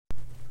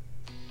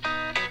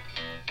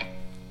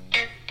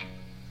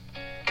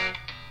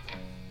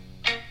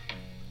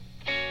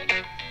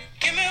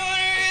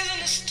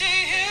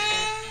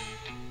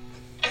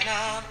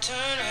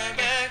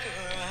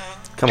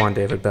Come on,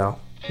 David Bell.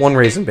 One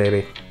reason,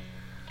 baby.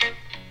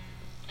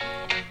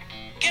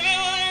 Give me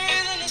one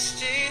reason to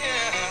stay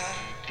here,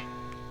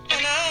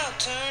 and I'll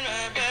turn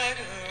right back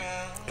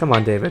around. Come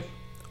on, David.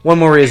 One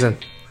more reason.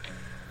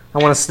 I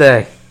want to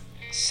stay.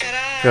 Said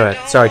I Go ahead.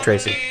 don't Sorry, wanna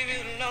Tracy. leave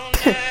you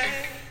lonely.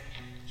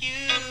 You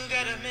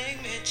gotta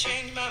make me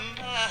change my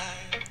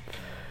mind.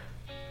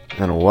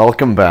 And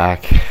welcome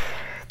back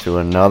to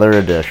another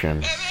edition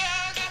Baby,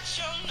 I got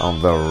your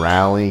of the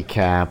Rally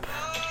Cap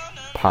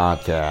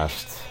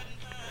Podcast.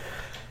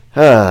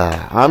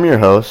 I'm your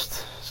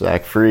host,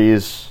 Zach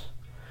Fries,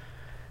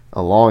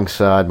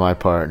 alongside my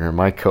partner,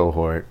 my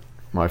cohort,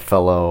 my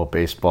fellow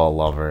baseball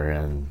lover,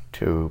 and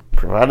who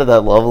provided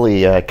that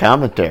lovely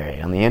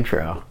commentary on the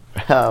intro.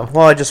 Well,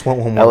 I just want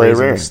one more Elliot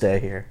reason Reardon. to stay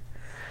here.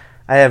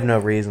 I have no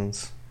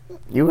reasons.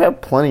 You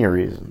have plenty of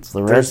reasons.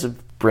 The Reds have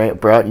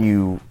brought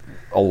you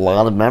a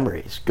lot of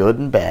memories, good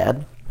and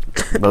bad.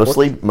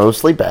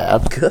 Mostly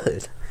bad.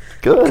 Good.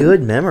 Good.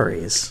 Good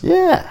memories.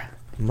 Yeah.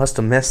 Must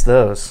have missed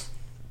those.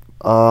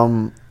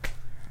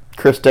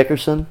 Chris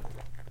Dickerson,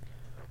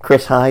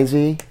 Chris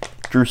Heisey,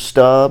 Drew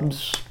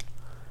Stubbs,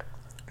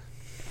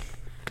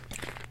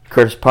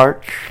 Curtis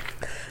Parch.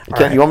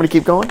 right. You want me to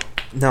keep going?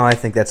 No, I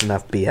think that's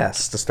enough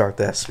BS to start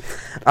this.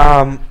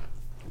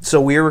 So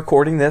we're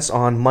recording this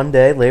on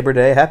Monday, Labor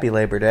Day. Happy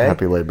Labor Day.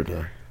 Happy Labor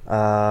Day.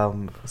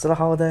 Is it a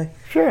holiday?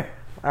 Sure.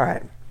 All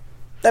right.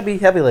 That'd be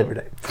Happy Labor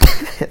Day.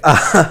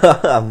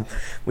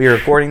 We are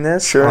recording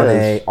this Sure on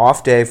is. a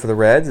off day for the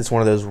Reds. It's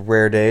one of those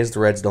rare days the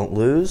Reds don't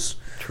lose.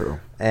 True.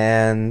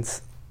 And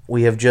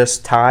we have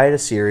just tied a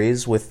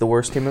series with the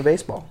worst team in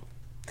baseball.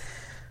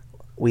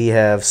 We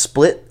have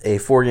split a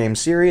 4-game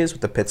series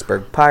with the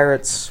Pittsburgh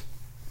Pirates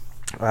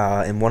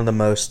in one of the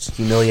most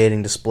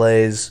humiliating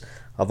displays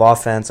of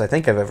offense I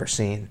think I've ever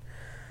seen.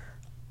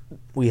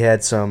 We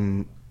had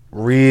some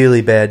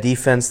really bad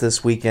defense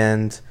this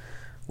weekend.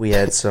 We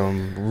had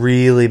some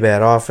really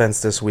bad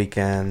offense this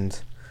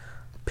weekend.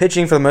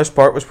 Pitching, for the most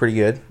part, was pretty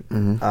good.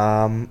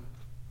 Mm-hmm.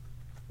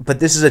 But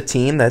this is a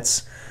team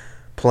that's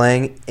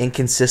playing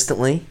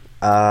inconsistently.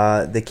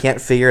 They can't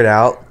figure it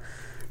out.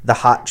 The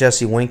hot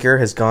Jesse Winker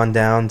has gone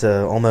down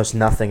to almost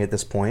nothing at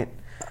this point.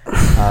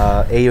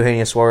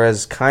 Eugenio Suarez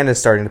is kind of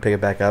starting to pick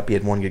it back up. He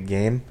had one good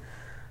game.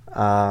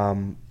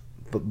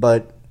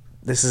 But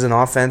this is an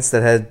offense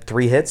that had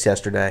 3 hits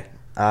yesterday.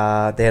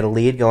 They had a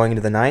lead going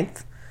into the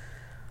 9th.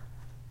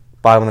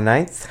 Bottom of the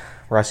 9th,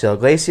 Raciel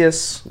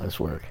Iglesias. Nice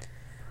work.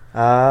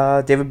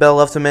 David Bell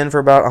left him in for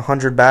about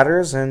 100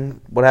 batters, and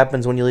what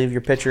happens when you leave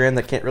your pitcher in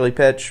that can't really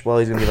pitch? Well,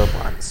 he's going to give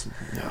up runs.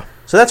 Yeah.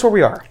 So that's where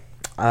we are.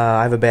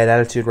 I have a bad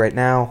attitude right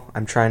now.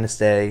 I'm trying to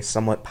stay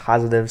somewhat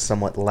positive,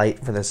 somewhat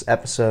light for this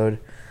episode,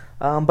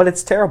 but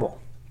it's terrible.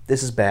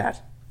 This is bad.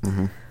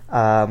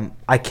 Mm-hmm.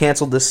 I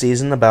canceled this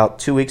season about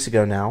 2 weeks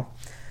ago now,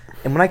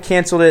 and when I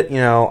canceled it,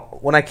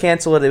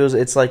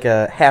 it's like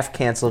a half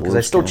cancel because I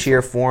Loose still cancel.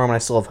 cheer for him and I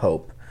still have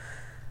hope.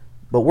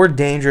 But we're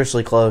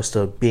dangerously close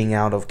to being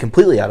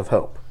completely out of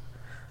hope.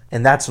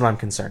 And that's what I'm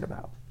concerned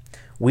about.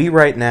 We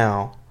right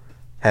now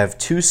have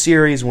 2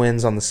 series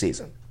wins on the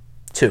season.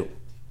 2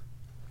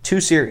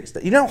 series.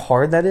 You know how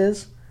hard that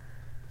is?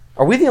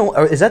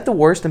 Is that the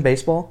worst in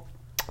baseball?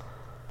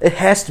 It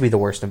has to be the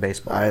worst in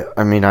baseball.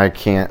 I mean, I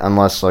can't,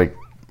 unless, I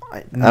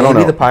don't Maybe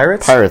know. the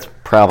Pirates? Pirates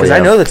probably Because I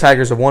have, know the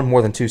Tigers have won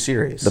more than 2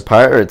 series. the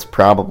Pirates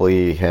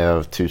probably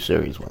have 2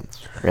 series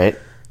wins, right?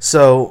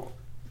 So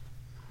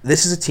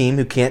this is a team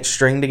who can't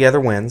string together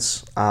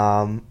wins,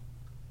 and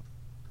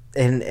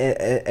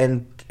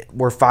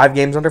we're 5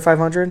 games under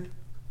 500.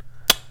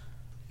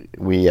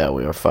 We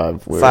are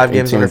 5. We're 5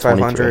 games 18 under and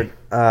 23.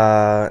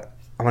 500.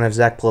 I'm gonna have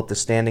Zach pull up the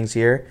standings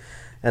here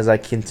as I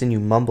continue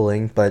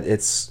mumbling, but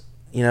it's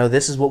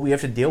this is what we have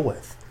to deal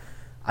with.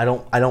 I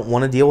don't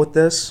want to deal with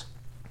this.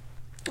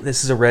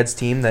 This is a Reds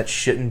team that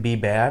shouldn't be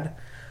bad,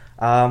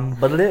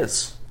 but it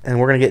is, and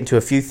we're gonna get into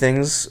a few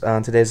things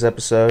on today's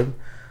episode.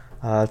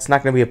 It's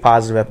not going to be a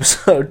positive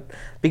episode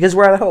because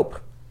we're out of hope.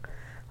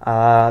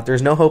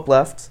 There's no hope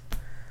left.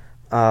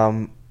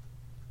 The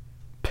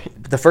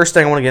first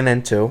thing I want to get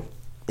into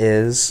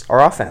is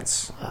our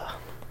offense.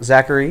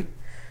 Zachary,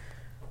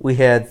 we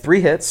had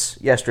 3 hits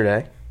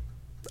yesterday.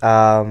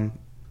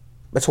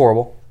 That's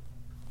horrible.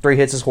 3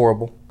 hits is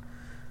horrible.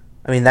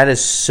 I mean, that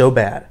is so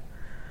bad.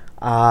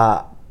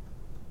 The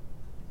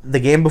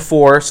game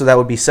before, so that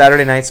would be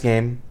Saturday night's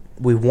game,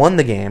 we won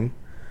the game.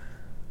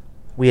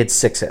 We had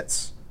 6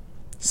 hits.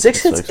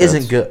 6 hits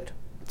isn't good.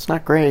 It's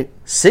not great.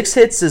 6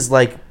 hits is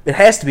it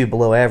has to be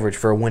below average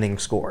for a winning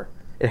score.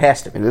 It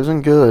has to be. It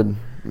isn't good.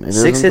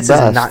 6 hits is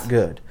not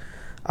good.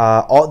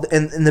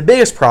 And the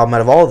biggest problem out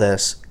of all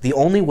this, the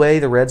only way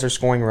the Reds are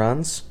scoring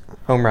runs,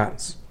 home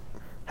runs.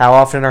 How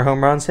often are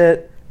home runs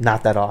hit?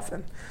 Not that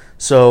often.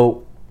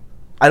 So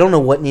I don't know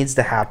what needs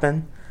to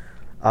happen.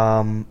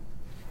 I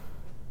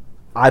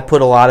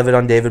put a lot of it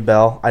on David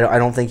Bell. I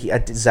don't think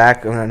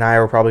Zach and I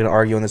are probably going to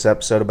argue in this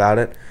episode about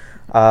it.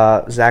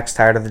 Zach's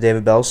tired of the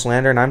David Bell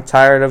slander, and I'm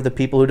tired of the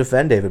people who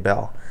defend David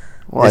Bell.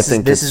 Well, This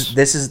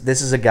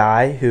is a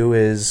guy who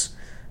is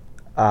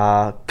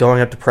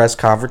going up to press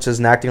conferences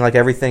and acting like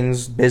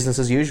everything's business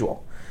as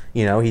usual.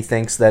 He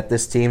thinks that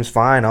this team's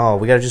fine. Oh,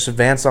 we got to just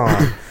advance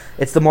on.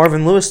 It's the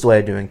Marvin Lewis way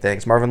of doing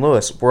things. Marvin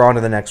Lewis, we're on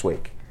to the next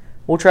week.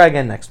 We'll try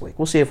again next week.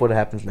 We'll see what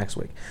happens next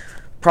week.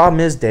 Problem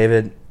is,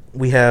 David,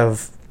 we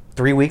have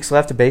 3 weeks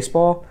left of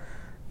baseball,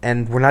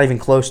 and we're not even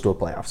close to a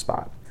playoff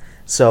spot.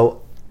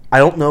 So I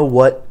don't know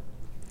what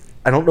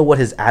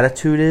his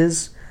attitude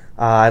is.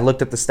 I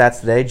looked at the stats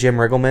today. Jim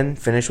Riggleman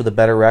finished with a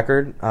better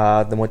record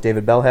than what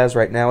David Bell has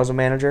right now as a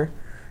manager,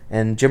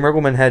 and Jim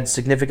Riggleman had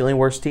significantly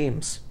worse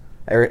teams.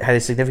 Had a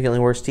significantly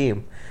worse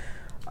team.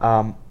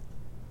 I'm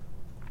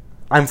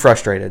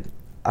frustrated.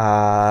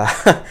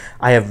 I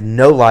have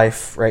no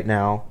life right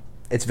now.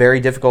 It's very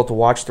difficult to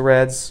watch the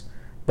Reds.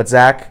 But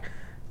Zach,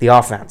 the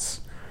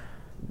offense.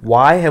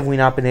 Why have we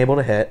not been able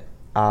to hit?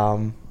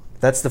 I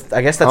guess that's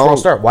where I'll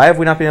start. Why have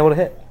we not been able to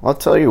hit? I'll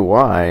tell you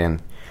why,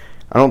 and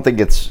I don't think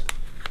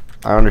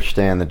I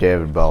understand the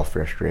David Bell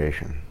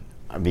frustration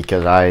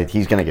because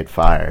he's going to get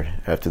fired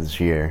after this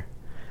year.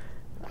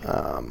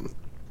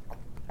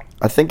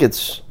 I think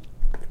it's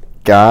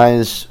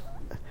guys.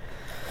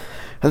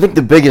 I think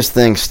the biggest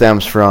thing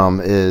stems from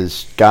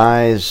is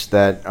guys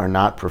that are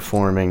not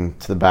performing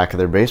to the back of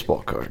their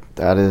baseball card.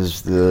 I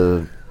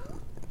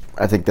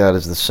think that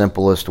is the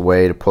simplest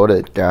way to put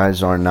it.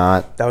 Guys are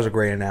not. That was a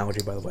great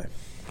analogy, by the way.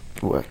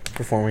 What?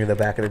 Performing to the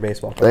back of their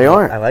baseball card. They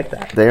aren't. I like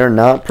that. They are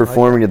not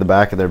performing to the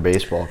back of their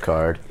baseball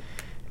card.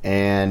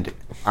 And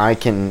I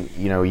can,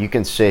 you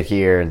can sit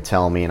here and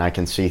tell me, and I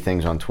can see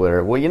things on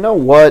Twitter. Well, you know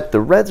what? The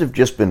Reds have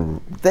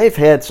they've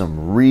had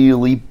some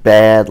really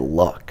bad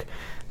luck.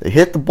 They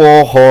hit the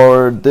ball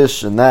hard,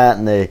 this and that,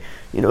 and they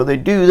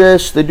do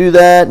this, they do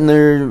that,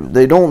 and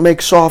they don't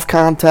make soft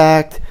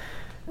contact.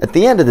 At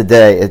the end of the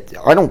day,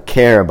 I don't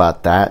care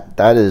about that.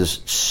 That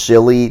is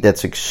silly.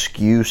 That's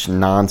excuse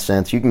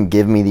nonsense. You can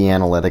give me the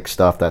analytic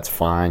stuff. That's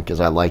fine because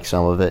I like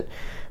some of it.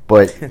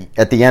 But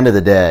at the end of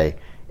the day,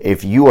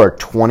 if you are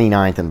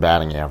 29th in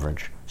batting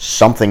average,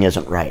 something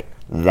isn't right.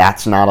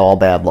 That's not all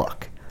bad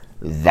luck.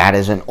 That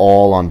isn't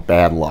all on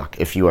bad luck.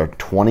 If you're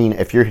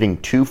hitting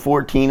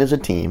 214 as a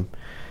team,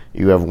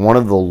 you have one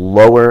of the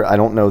lower. I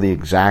don't know the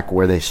exact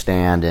where they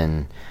stand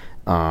in,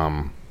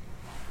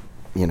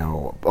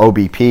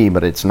 OBP,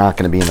 but it's not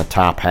going to be in the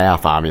top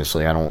half.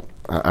 Obviously, I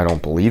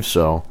don't believe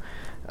so.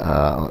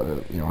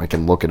 I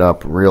can look it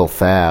up real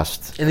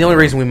fast. And the only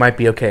reason we might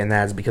be okay in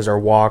that is because our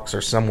walks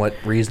are somewhat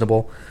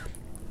reasonable.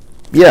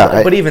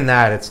 Yeah, but even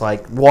that, it's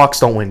like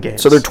walks don't win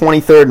games. So they're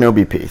 23rd in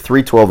OBP,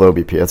 312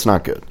 OBP. That's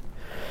not good.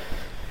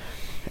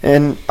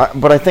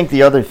 But I think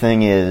the other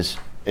thing is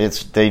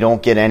they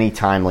don't get any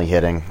timely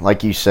hitting.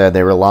 Like you said,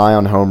 they rely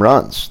on home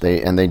runs.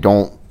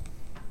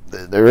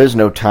 There is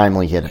no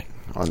timely hitting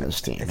on this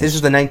team. If this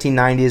is the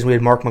 1990s, we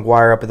had Mark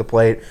McGwire up at the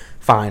plate.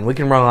 Fine, we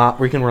can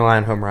rely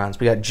on home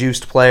runs. We got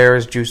juiced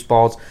players, juiced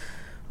balls.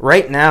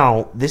 Right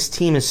now, this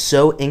team is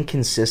so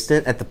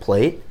inconsistent at the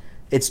plate.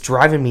 It's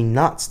driving me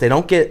nuts. They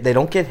don't get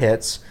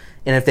hits,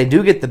 and if they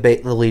do get the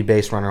lead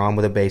base runner on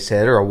with a base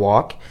hit or a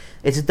walk,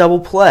 it's a double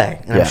play.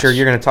 And yes. I'm sure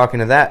you're going to talk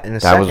into that in a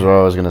second. That was what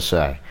I was going to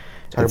say.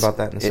 Talk about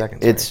that in a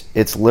second.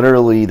 It's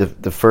literally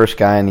the first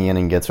guy in the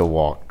inning gets a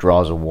walk,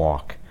 draws a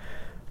walk,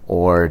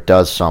 or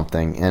does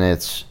something, and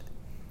it's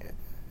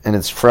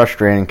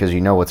frustrating because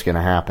you know what's going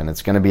to happen.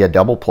 It's going to be a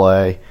double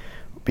play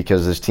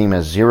because this team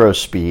has zero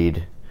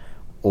speed,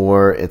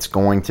 or it's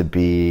going to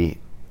be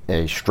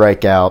a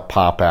strikeout,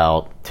 pop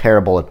out,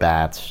 terrible at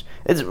bats.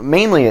 It's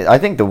mainly, I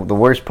think the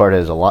worst part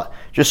is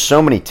just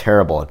so many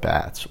terrible at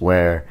bats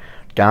where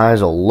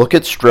guys will look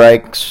at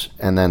strikes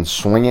and then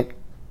swing it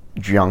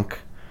junk,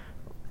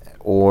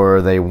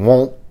 or they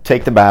won't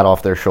take the bat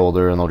off their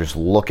shoulder and they'll just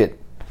look at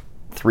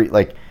far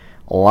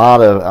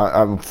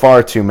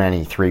too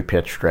many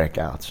 3-pitch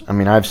strikeouts. I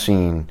mean, I've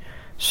seen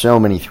so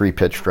many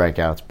 3-pitch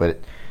strikeouts,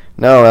 but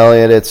no,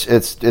 Elliot,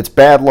 it's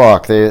bad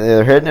luck.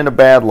 They're hitting into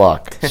bad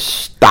luck.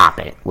 Stop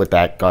it with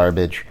that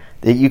garbage.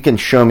 You can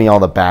show me all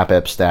the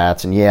BABIP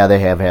stats, and yeah, they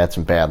have had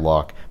some bad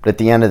luck. But at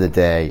the end of the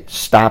day,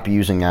 stop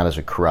using that as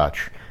a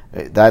crutch.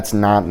 That's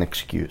not an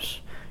excuse.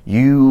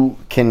 You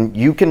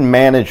can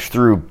manage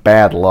through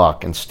bad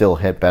luck and still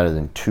hit better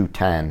than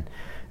 210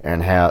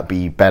 and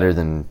be better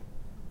than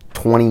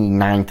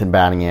 29th in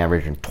batting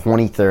average and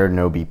 23rd in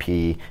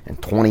OBP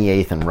and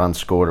 28th in runs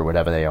scored or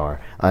whatever they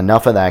are.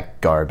 Enough of that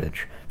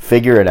garbage.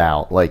 Figure it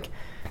out.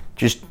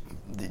 Just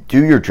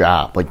do your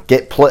job.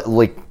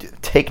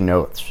 Take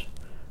notes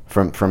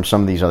from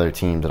some of these other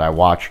teams that I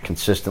watch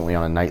consistently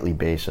on a nightly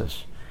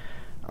basis.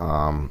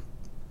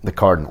 The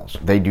Cardinals,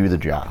 they do the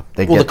job.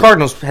 The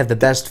Cardinals have the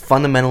best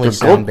fundamentally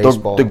sound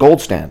baseball. The gold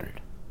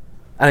standard.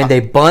 I mean, they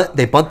bunt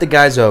the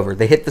guys over.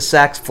 They hit the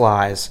sacks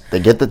flies.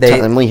 They get the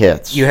timely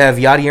hits. You have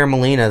Yadier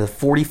Molina, the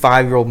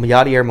 45-year-old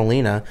Yadier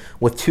Molina,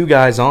 with two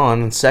guys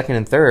on second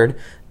and third.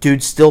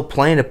 Dude's still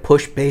playing to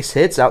push base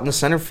hits out in the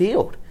center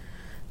field.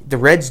 The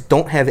Reds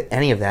don't have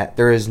any of that.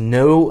 There is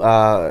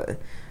no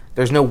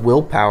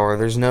willpower.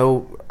 There's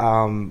no.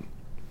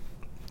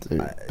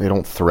 They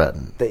don't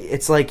threaten.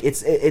 It's like,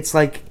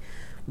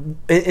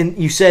 and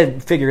you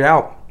said figure it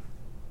out.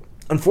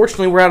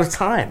 unfortunately, we're out of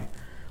time.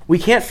 We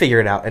can't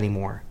figure it out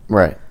anymore.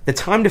 Right. The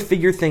time to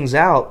figure things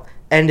out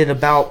ended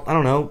about,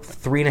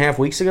 3.5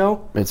 weeks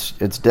ago.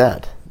 It's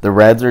dead. The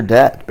Reds are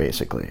dead,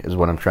 basically, is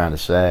what I'm trying to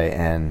say.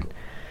 And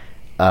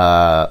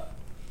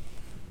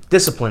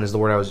discipline is the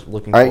word I was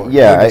looking for.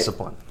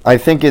 Discipline. I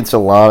think it's a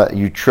lot.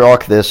 You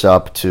chalk this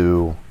up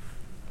to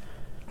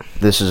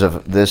this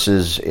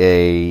is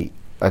a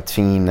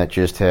team that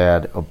just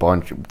had a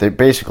bunch.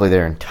 Basically,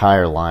 their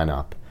entire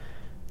lineup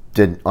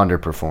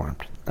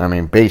underperformed. I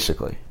mean,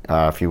 basically,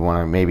 if you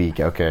want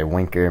to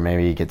Winker,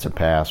 maybe he gets a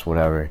pass,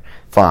 whatever.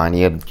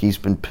 Fine, he's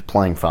been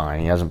playing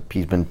fine.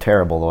 He's been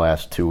terrible the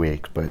last 2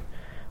 weeks, but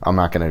I'm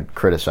not going to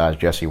criticize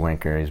Jesse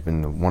Winker. He's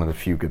been one of the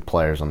few good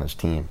players on this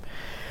team.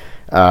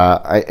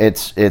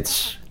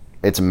 It's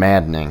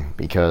maddening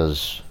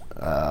because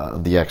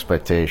of the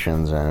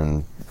expectations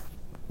and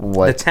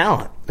the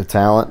talent. The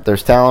talent.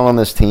 There's talent on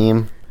this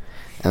team,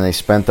 and they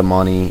spent the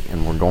money,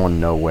 and we're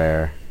going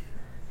nowhere.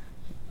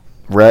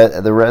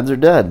 The Reds are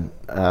dead.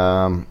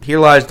 Here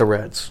lies the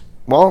Reds.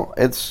 Well,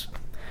 it's.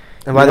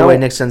 And by the way,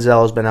 Nick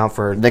Senzel has been out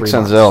for 3 months.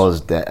 Nick Senzel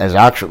is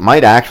dead.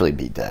 Might actually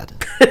be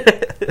dead.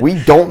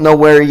 We don't know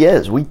where he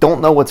is. We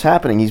don't know what's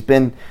happening. He's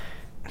been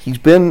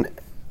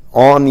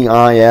on the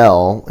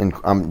IL, and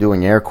I'm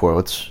doing air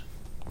quotes,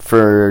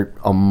 for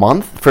a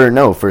month.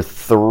 For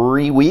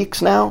 3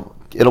 weeks now.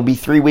 It'll be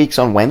 3 weeks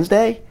on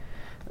Wednesday,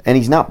 and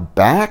he's not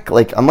back.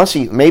 Like, unless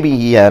maybe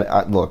he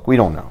had. Look, we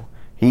don't know.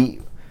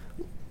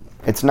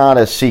 It's not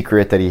a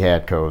secret that he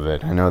had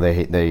COVID. I know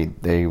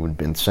they would have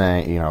been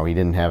saying, he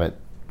didn't have it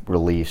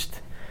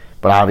released,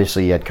 but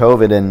obviously he had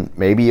COVID, and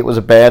maybe it was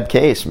a bad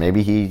case.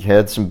 Maybe he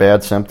had some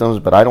bad symptoms,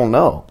 but I don't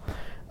know.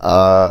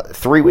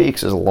 3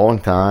 weeks is a long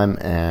time,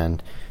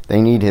 and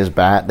they need his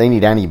bat. They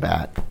need any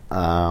bat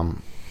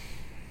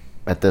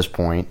at this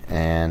point,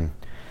 and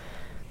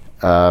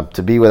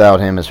to be without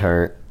him is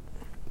hurt.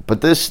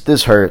 But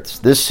this hurts.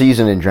 This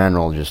season in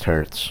general just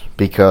hurts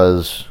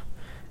because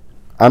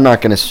I'm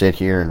not going to sit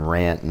here and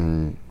rant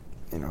and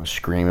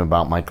scream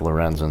about Mike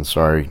Lorenzen.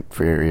 Sorry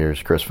for your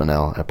ears, Chris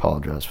Fennell. I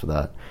apologize for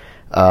that.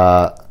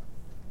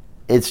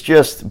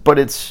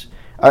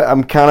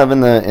 I'm kind of in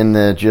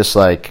the just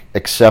like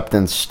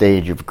acceptance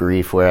stage of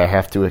grief where I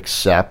have to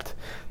accept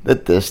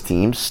that this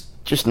team's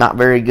just not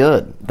very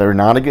good. They're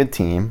not a good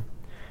team.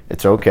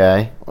 It's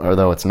okay,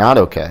 although it's not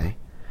okay.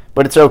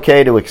 But it's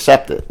okay to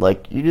accept it.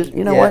 Like,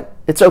 what?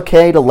 It's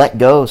okay to let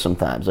go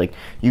sometimes. Like,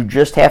 you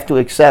just have to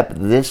accept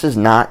it's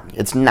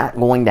not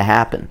going to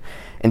happen.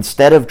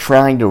 Instead of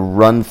trying to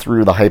run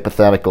through the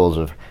hypotheticals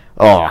of,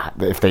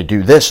 if they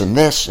do this, and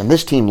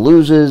this team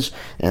loses,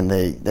 and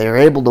they're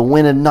able to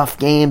win enough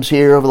games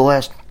here over the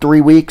last 3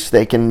 weeks,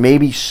 they can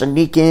maybe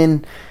sneak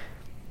in.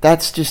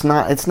 That's just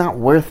it's not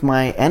worth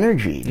my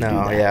energy to do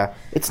that. Yeah.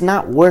 It's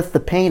not worth the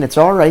pain. It's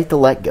all right to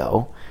let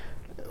go.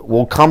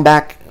 We'll come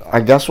back. I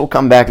guess we'll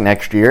come back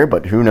next year,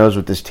 but who knows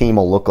what this team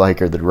will look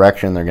like or the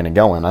direction they're going to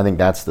go in. I think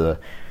that's the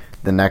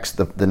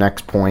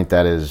next point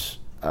that is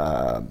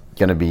going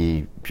to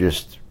be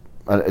just.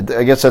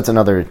 I guess that's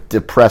another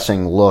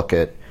depressing look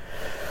at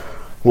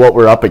what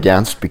we're up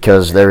against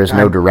because there is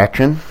no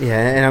direction. Yeah,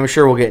 and I'm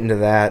sure we'll get into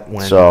that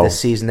when this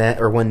season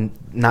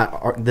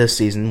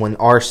when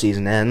our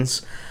season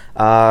ends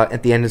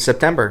at the end of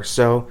September.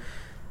 So,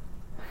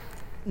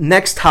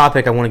 next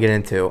topic I want to get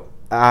into.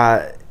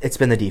 It's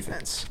been the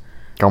defense.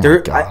 Oh my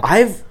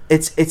God.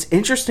 It's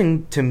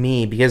interesting to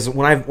me because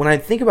when I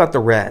think about the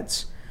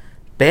Reds,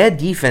 bad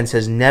defense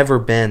has never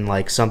been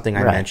like something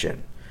I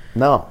mention.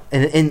 No.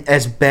 And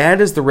as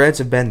bad as the Reds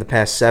have been the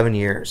past 6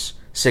 years,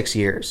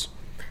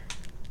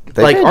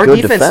 our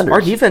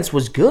defense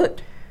was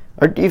good.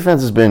 Our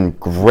defense has been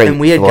great. And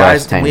we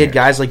had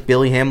guys like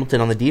Billy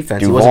Hamilton on the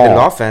defense. Duvall. He wasn't good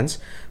at offense,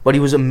 but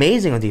he was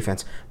amazing on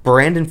defense.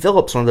 Brandon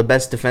Phillips, one of the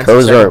best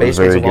defensive second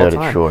basemen of all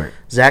time. Short.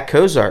 Zach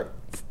Cozart,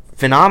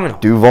 phenomenal.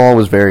 Duvall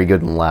was very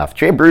good in left.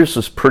 Jay Bruce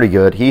was pretty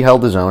good. He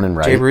held his own in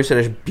right. Jay Bruce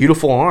had a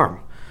beautiful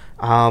arm.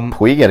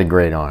 Puig had a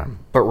great arm.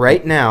 But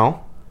right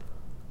now,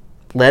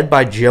 led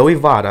by Joey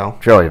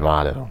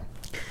Votto.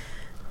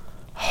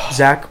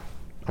 Zach,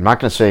 I'm not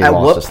going to say. At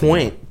what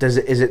point is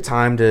it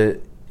time to?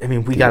 I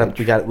mean, we gotta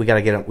get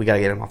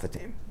him off the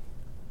team.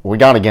 We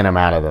gotta get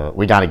him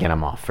We gotta get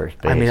him off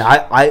first base. I mean,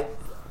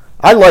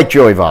 I like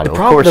Joey Votto. Of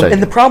course,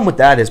 the problem with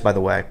that is, by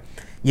the way,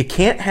 you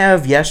can't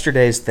have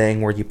yesterday's thing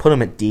where you put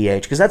him at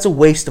DH because that's a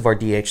waste of our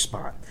DH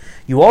spot.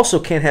 You also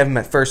can't have him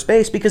at first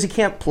base because he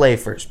can't play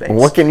first base. Well,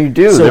 what can you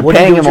do? So they're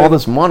paying him all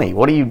this money.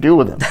 What do you do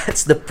with him?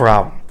 That's the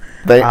problem.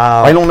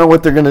 I don't know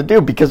what they're going to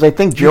do because I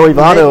think Joey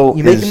Votto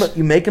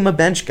you make him a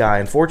bench guy,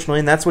 unfortunately,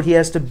 and that's what he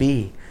has to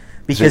be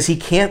because he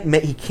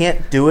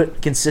can't do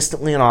it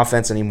consistently on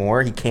offense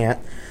anymore. He can't,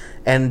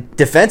 and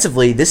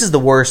defensively, this is the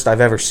worst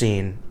I've ever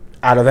seen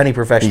out of any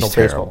professional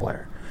baseball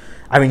player.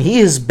 I mean, he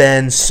has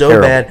been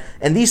so bad,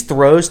 and these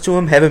throws to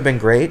him haven't been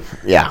great.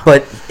 Yeah,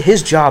 but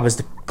his job is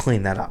to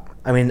clean that up.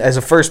 I mean, as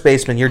a first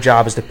baseman, your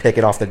job is to pick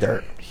it off the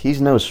dirt. He's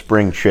no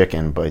spring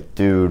chicken, but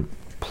dude,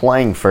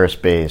 playing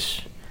first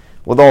base.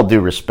 With all due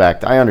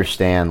respect, I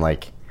understand,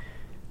 like,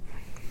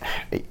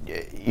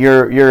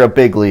 you're a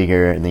big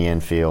leaguer in the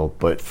infield,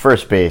 but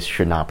first base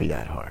should not be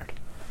that hard.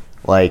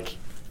 Like,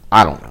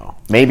 I don't know.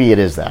 Maybe it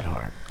is that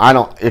hard.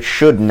 It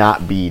should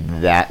not be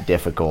that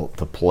difficult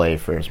to play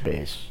first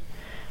base.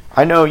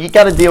 I know you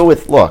got to deal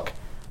with,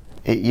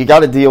 you got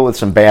to deal with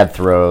some bad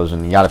throws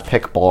and you got to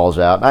pick balls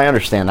out. And I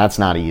understand that's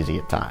not easy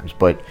at times,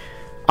 but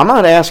I'm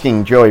not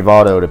asking Joey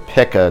Votto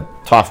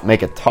to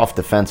make a tough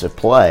defensive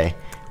play.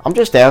 I'm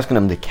just asking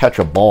him to catch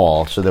a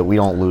ball so that we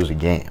don't lose a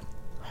game.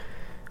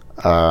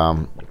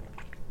 And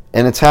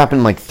it's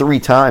happened like 3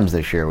 times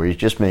this year where he's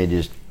just made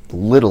just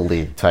little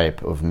league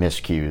type of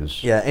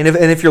miscues. Yeah, and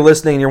if you're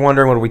listening and you're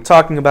wondering what are we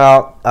talking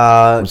about,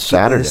 it was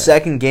Saturday. The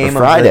second game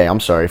Friday.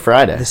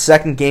 Friday. The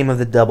second game of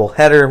the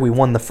doubleheader. We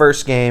won the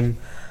first game,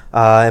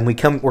 and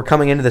we're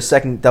coming into the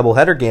second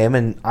doubleheader game,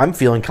 and I'm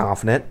feeling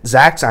confident.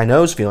 Zach's, I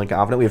know, is feeling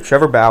confident. We have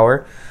Trevor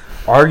Bauer,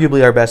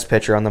 arguably our best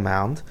pitcher on the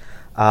mound.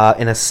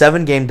 In a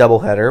 7-game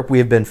doubleheader, we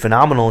have been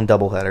phenomenal in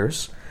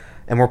doubleheaders,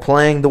 and we're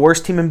playing the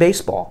worst team in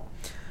baseball.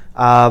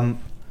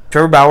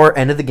 Trevor Bauer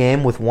ended the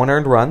game with 1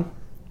 earned run.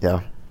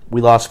 Yeah.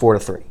 We lost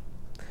 4-3.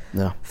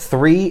 Yeah.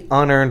 3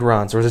 unearned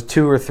runs. Or was it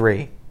 2 or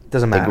 3?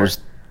 Doesn't matter.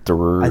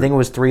 I think it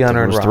was 3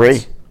 unearned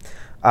runs. 3.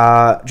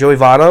 Joey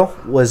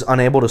Votto was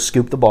unable to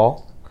scoop the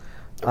ball.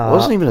 It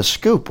wasn't even a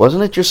scoop,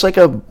 wasn't it? Just like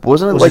a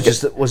was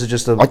it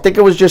just a? I think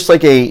it was just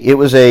like it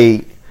was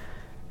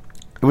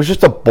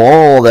just a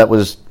ball that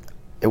was.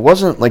 It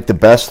wasn't like the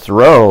best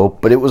throw,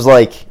 but it was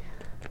like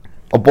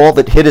a ball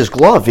that hit his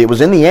glove. It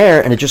was in the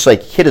air, and it just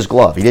like hit his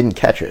glove. He didn't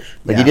catch it.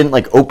 He didn't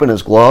like open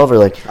his glove or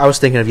like. I was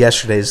thinking of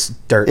yesterday's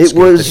dirt. It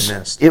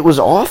was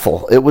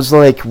awful. It was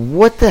like,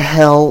 what the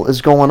hell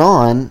is going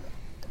on?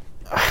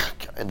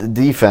 The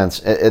defense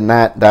in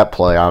that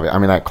play, I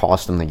mean, that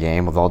cost him the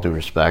game. With all due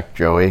respect,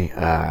 Joey,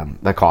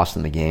 that cost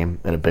him the game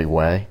in a big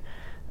way.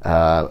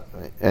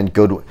 And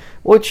Goodwin,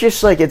 well, it's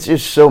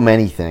just so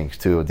many things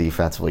too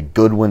defensively.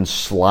 Goodwin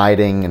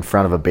sliding in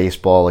front of a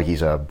baseball like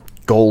he's a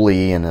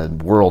goalie in a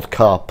World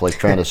Cup, like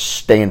trying to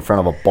stay in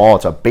front of a ball.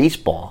 It's a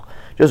baseball.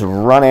 Just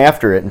run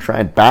after it and try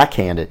and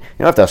backhand it. You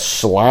don't have to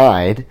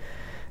slide.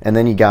 And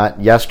then you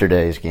got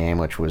yesterday's game,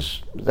 that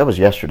was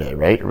yesterday,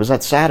 right? Or was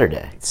that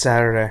Saturday?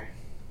 Saturday.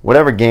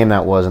 Whatever game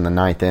that was in the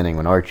 9th inning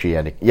when Archie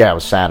had to... Yeah, it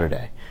was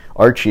Saturday.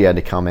 Archie had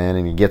to come in,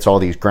 and he gets all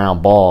these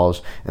ground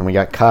balls, and we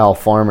got Kyle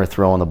Farmer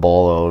throwing the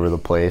ball all over the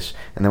place,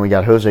 and then we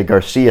got Jose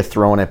Garcia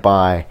throwing it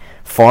by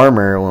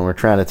Farmer when we're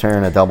trying to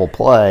turn a double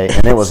play,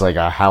 and it was like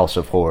a house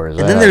of horrors.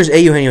 And then there's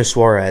Eugenio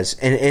Suarez,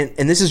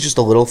 and this is just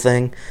a little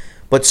thing,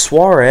 but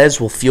Suarez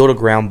will field a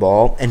ground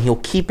ball, and he'll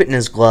keep it in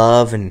his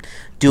glove and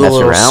do a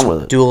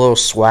little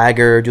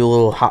swagger, do a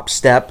little hop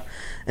step,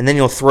 and then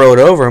you'll throw it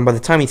over, and by the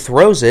time he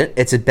throws it,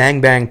 it's a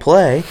bang-bang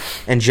play,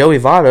 and Joey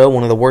Votto,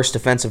 one of the worst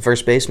defensive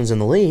first basemen in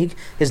the league,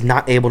 is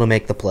not able to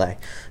make the play.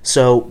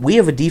 So we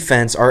have a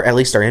defense, or at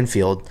least our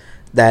infield,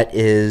 that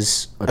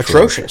is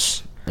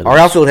atrocious. Our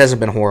outfield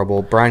hasn't been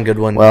horrible. Brian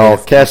Goodwin. Well,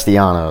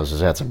 Castellanos has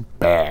had some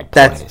bad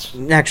plays.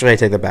 Actually, I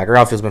take that back. Our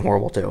outfield's been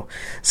horrible, too.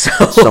 So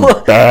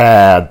some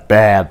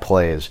bad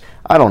plays.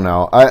 I don't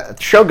know.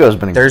 Shogo's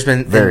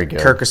been very good.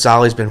 Kirk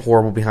Casale's been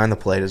horrible behind the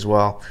plate as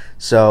well.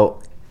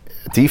 So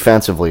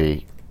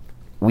defensively,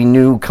 we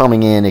knew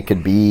coming in it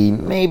could be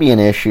maybe an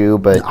issue,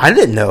 but I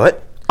didn't know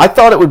it. I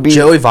thought it would be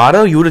Joey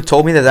Votto. You would have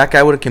told me that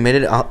guy would have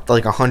committed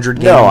like 100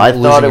 games. No, I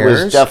thought it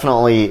was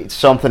definitely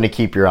something to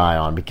keep your eye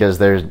on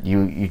because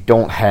you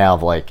don't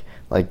have like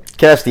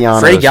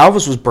Castellanos. Freddie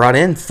Galvis was brought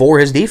in for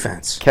his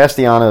defense.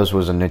 Castellanos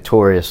was a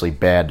notoriously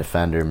bad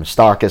defender.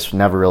 Moustakas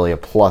never really a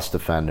plus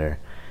defender,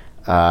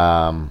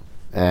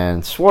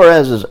 and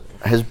Suarez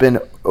has been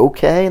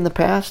okay in the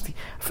past.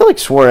 I feel like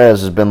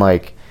Suarez has been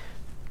like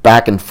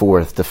back and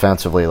forth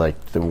defensively.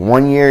 Like the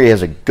one year he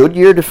has a good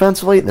year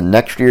defensively, the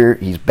next year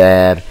he's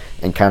bad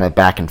and kind of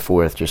back and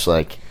forth. Just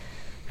like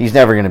he's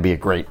never going to be a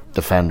great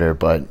defender,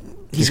 but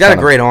he's got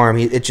a great arm.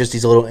 It's just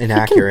he's a little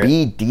inaccurate.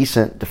 He can be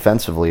decent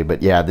defensively,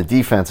 but yeah, the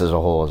defense as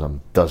a whole is a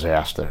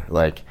disaster.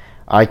 Like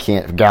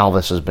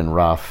Galvis has been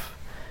rough.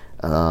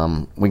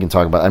 We can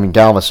talk about. I mean,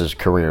 Galvis's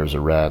career as a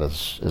Red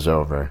is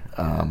over.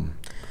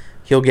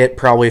 He'll get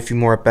probably a few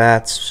more at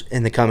bats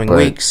in the coming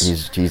weeks.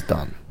 He's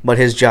done. But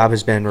his job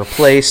has been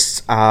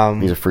replaced.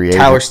 He's a free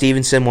agent. Tyler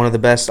Stevenson, one of the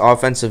best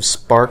offensive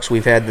sparks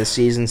we've had this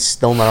season,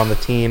 still not on the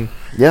team.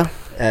 Yeah.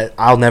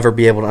 I'll never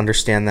be able to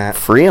understand that.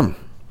 Free him.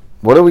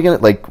 What are we gonna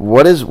like?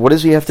 What does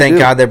he have to do? Thank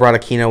God they brought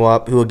Aquino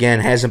up, who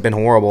again hasn't been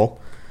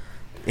horrible.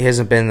 He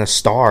hasn't been the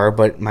star,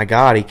 but my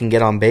God, he can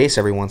get on base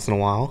every once in a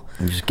while.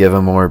 You just give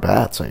him more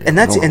bats. And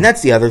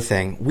that's the other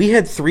thing. We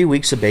had 3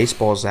 weeks of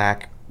baseball,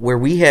 Zach, where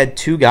we had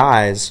 2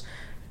 guys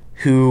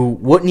who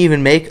wouldn't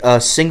even make a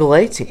single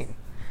A team.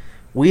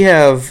 We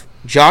have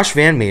Josh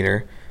Van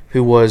Meter,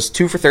 who was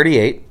 2 for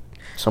 38.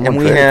 And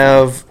we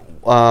have,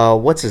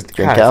 what's his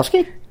name?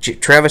 Jankowski?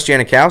 Travis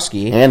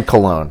Janikowski. And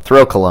Cologne.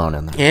 Throw Cologne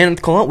in there.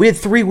 And Cologne. We had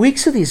 3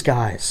 weeks of these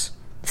guys.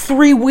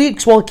 3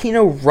 weeks while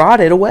Aquino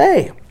rotted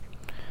away.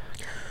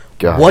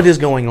 God. What is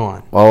going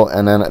on? Well,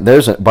 and then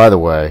by the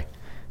way,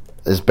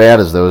 as bad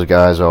as those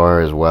guys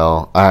are as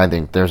well, I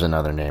think there's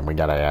another name we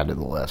got to add to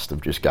the list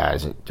of just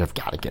guys that have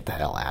got to get the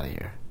hell out of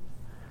here.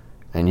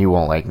 And you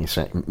won't like me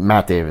saying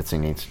Matt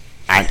Davidson needs.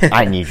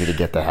 I need you to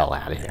get the hell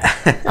out of here.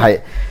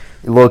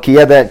 Look, he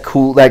had that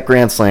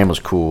Grand Slam was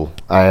cool.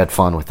 I had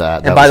fun with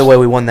that. And by the way,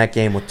 we won that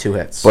game with 2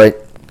 hits.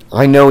 But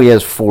I know he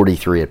has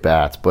 43 at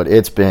bats, but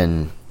it's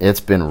been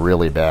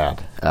really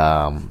bad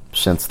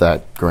since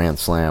that Grand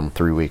Slam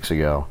 3 weeks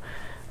ago.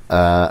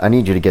 I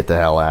need you to get the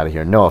hell out of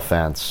here. No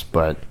offense,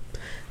 but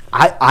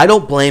I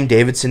don't blame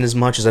Davidson as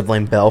much as I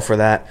blame Bell for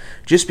that,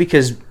 just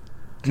because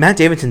Matt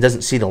Davidson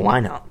doesn't see the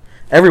lineup.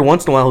 Every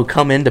once in a while, he'll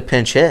come in to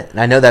pinch hit, and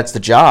I know that's the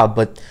job.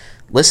 But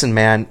listen,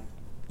 man,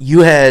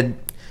 you had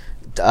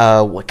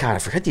I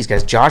forget these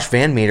guys. Josh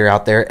Van Meter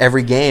out there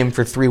every game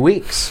for 3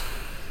 weeks,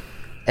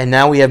 and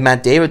now we have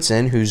Matt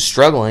Davidson who's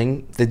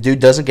struggling. The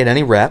dude doesn't get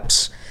any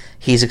reps.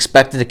 He's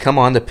expected to come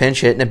on to pinch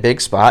hit in a big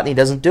spot, and he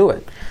doesn't do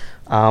it.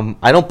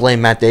 I don't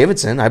blame Matt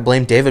Davidson. I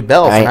blame David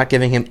Bell for not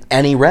giving him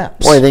any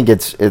reps. Well, I think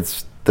it's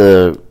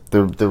the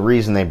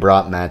reason they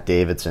brought Matt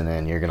Davidson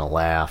in. You're gonna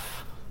laugh.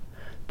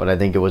 But I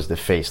think it was to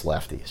face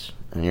lefties.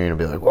 And you're going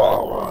to be like,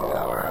 whoa, whoa,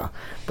 whoa.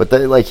 But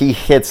he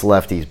hits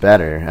lefties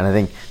better. And I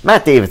think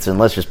Matt Davidson,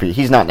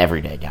 he's not an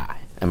everyday guy.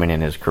 I mean,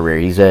 in his career,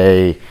 he's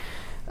I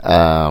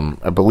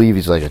believe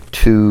he's like a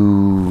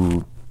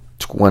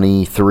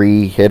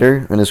 223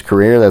 hitter in his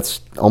career.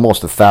 That's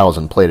almost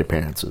 1,000 plate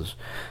appearances.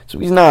 So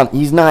he's not,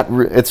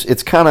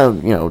 it's kind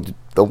of,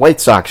 the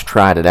White Sox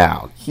tried it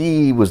out.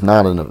 He was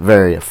not a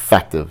very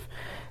effective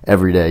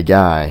everyday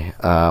guy.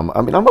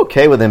 I mean, I'm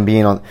okay with him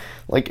being on,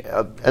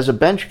 as a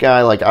bench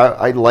guy.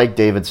 I like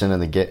Davidson in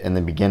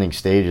the beginning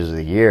stages of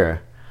the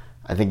year.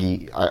 I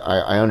think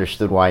I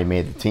understood why he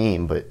made the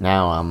team, but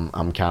now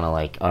I'm kind of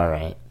like, all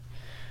right,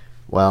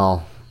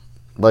 well,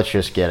 let's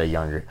just get a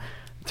younger.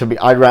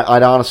 I'd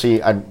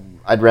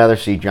rather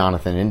see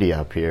Jonathan India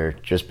up here.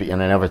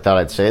 And I never thought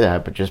I'd say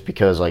that, but just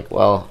because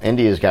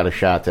India's got a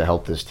shot to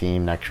help this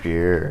team next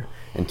year. Or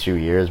in 2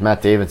 years,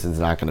 Matt Davidson's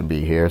not going to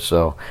be here,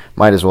 so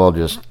might as well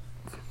just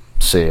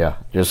see ya.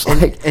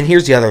 And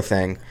here's the other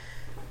thing: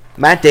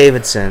 Matt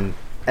Davidson,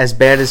 as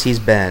bad as he's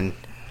been,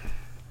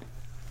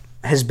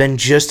 has been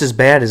just as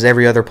bad as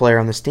every other player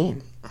on this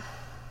team.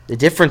 The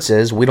difference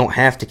is we don't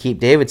have to keep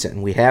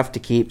Davidson. We have to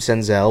keep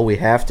Senzel. We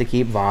have to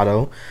keep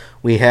Votto.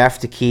 We have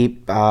to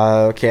keep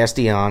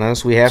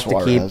Castellanos. We have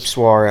to keep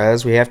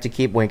Suarez. We have to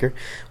keep Winker.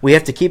 We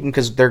have to keep them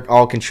because they're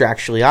all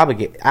contractually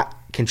obligated.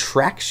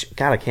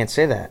 God, I can't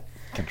say that.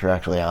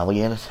 Contractually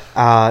obligated?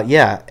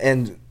 Yeah,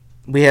 and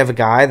we have a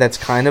guy that's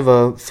kind of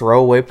a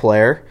throwaway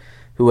player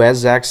who, as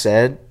Zach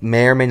said,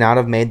 may or may not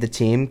have made the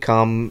team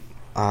come,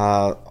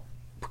 the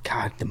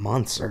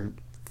months are...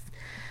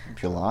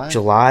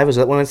 July, was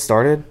that when it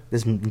started?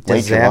 This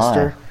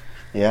disaster?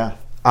 Yeah.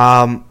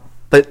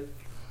 But,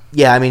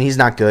 yeah, I mean, he's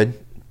not good,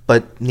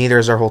 but neither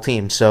is our whole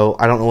team, so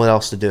I don't know what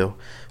else to do.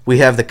 We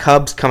have the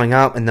Cubs coming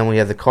up, and then we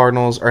have the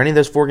Cardinals. Are any of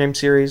those 4-game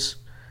series?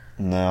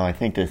 No, I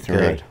think they're 3.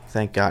 Good.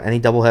 Thank God. Any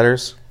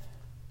doubleheaders?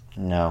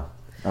 No,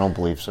 I don't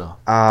believe so.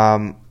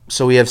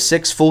 So we have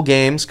 6 full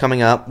games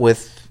coming up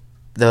with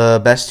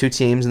the best 2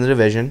 teams in the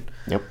division.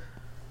 Yep.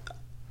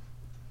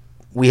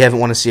 We haven't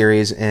won a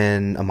series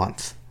in a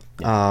month.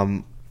 Yeah.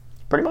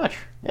 Pretty much,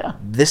 yeah.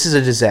 This is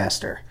a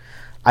disaster.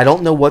 I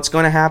don't know what's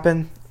going to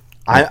happen.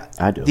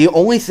 I do. The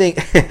only thing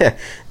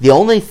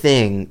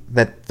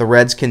that the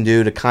Reds can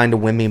do to kind of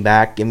win me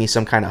back, give me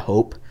some kind of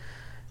hope,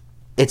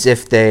 it's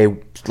if they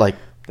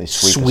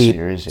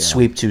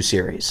sweep 2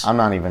 series. I'm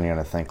not even going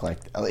to think like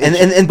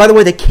that. And by the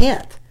way, they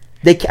can't.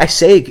 I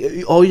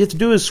say all you have to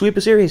do is sweep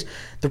a series.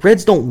 The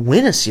Reds don't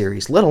win a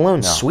series, let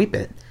alone sweep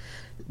it.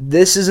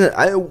 This isn't.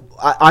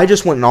 I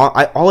just want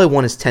all I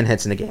want is 10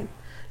 hits in a game.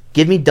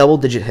 Give me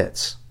double-digit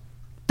hits,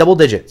 double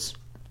digits.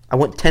 I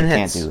want 10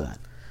 hits. Can't do that.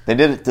 They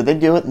did it. Did they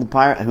do it in the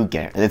Pirates? Who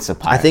cares? It's the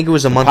Pirates. I think it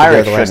was a month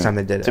ago the last time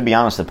they did it. To be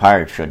honest, the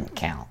Pirates shouldn't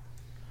count.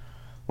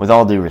 With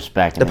all due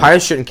respect, the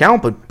Pirates shouldn't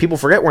count, but people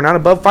forget we're not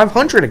above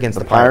 500 against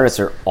the Pirates.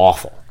 The Pirates are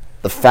awful.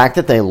 The fact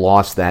that they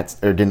lost that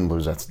or didn't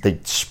lose that, they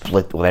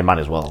split. Well, they might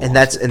as well.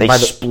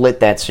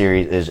 Split that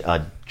series is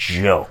a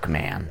joke,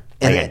 man.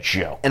 A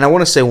joke. And I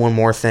want to say one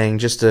more thing,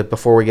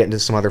 before we get into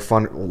some other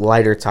fun,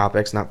 lighter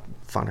topics. Not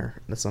funner.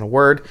 That's not a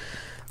word.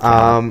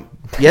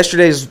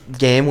 Yesterday's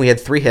game, we had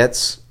 3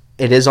 hits.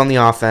 It is on the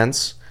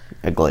offense.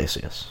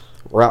 Iglesias.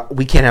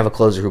 We can't have a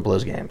closer who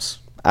blows games.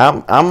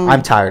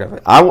 I'm tired of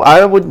it.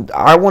 I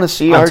want to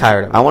see. I'm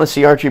tired of it. I want to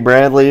see Archie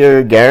Bradley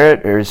or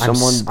Garrett or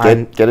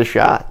someone get a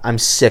shot. I'm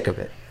sick of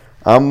it.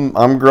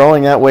 I'm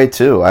growing that way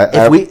too.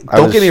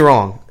 Don't get me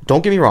wrong.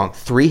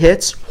 3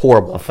 hits,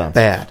 horrible,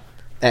 bad,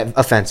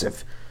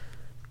 offensive.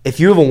 If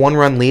you have a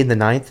 1-run lead in the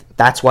 9th,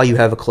 that's why you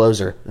have a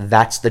closer.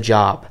 That's the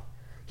job.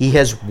 He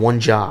has one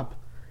job.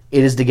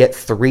 It is to get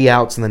 3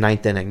 outs in the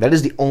 9th inning. That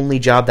is the only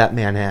job that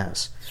man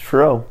has. It's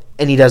true.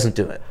 And he doesn't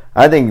do it.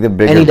 I think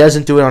and he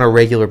doesn't do it on a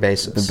regular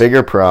basis. The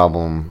bigger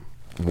problem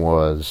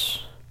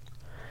was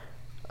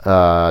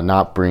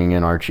not bringing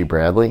in Archie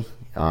Bradley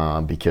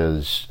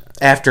because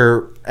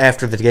after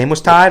the game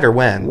was tied, or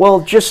when? Well,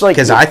 just like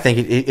because I think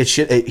he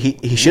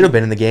should have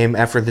been in the game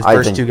after the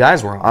first two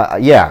guys were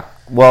on. Yeah.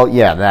 Well,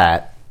 yeah,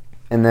 that.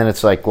 And then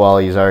it's like, well,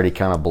 he's already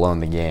kind of blown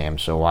the game,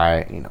 so why?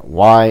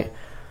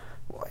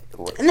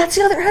 And that's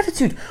the other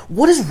attitude.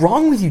 What is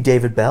wrong with you,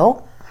 David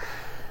Bell?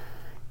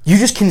 You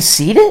just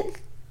concede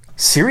it?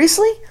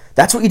 Seriously?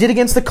 That's what you did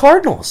against the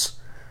Cardinals.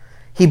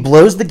 He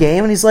blows the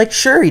game, and he's like,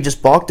 sure, he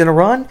just balked in a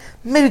run.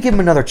 Maybe give him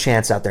another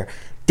chance out there.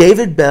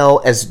 David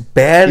Bell, as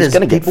bad as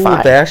people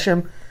will bash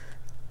him,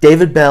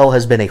 David Bell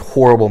has been a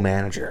horrible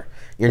manager.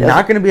 You're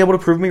not going to be able to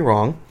prove me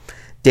wrong.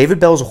 David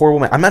Bell is a horrible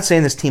manager. I'm not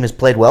saying this team has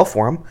played well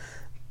for him.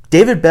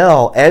 David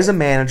Bell, as a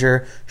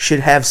manager, should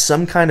have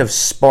some kind of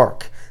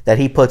spark that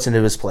he puts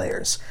into his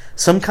players.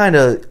 Some kind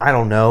of, I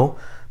don't know,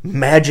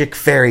 magic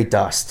fairy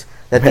dust.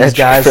 That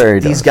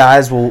these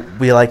guys will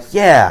be like,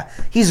 yeah,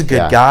 he's a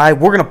good guy.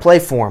 We're going to play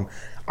for him.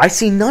 I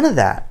see none of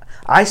that.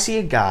 I see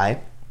a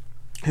guy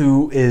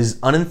who is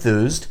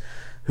unenthused,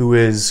 who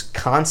is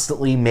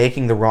constantly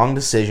making the wrong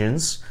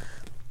decisions,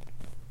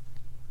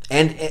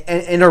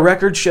 and our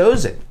record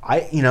shows it.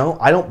 I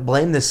don't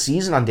blame this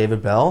season on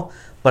David Bell,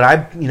 but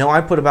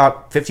I put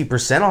about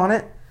 50% on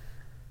it.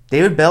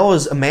 David Bell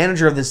is a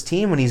manager of this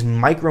team when he's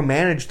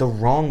micromanaged the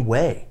wrong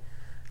way.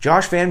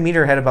 Josh Van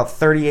Meter had about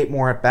 38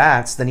 more at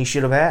bats than he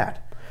should have had.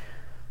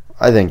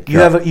 I think you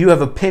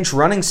have a pinch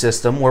running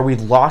system where we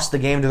lost the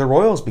game to the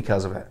Royals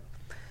because of it.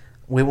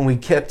 When we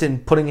kept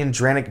putting in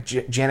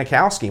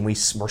Janikowski and we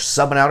were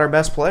subbing out our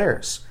best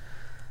players.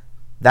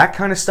 That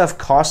kind of stuff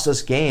costs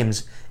us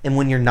games. And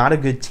when you're not a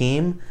good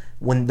team,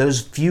 when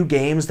those few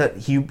games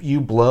that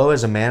you blow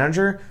as a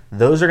manager,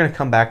 those are going to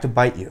come back to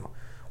bite you.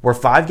 We're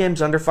 5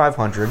 games under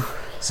 500.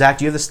 Zach,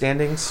 do you have the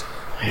standings?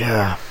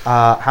 Yeah.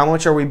 How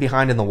much are we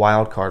behind in the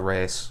wild card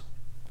race?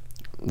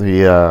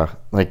 The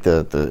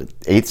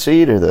 8th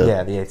seed or the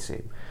 8th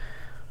seed.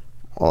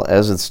 Well,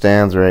 as it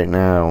stands right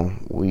now,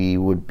 we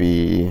would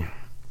be.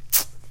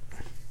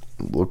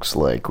 Looks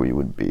like we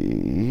would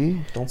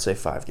be. Don't say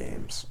 5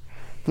 games.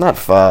 Not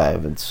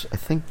 5. I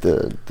think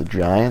the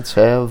Giants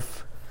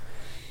have.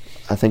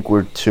 I think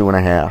we're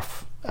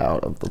 2.5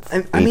 out of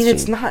the. I mean,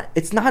 it's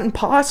not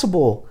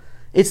impossible.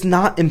 It's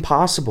not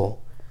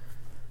impossible.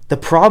 The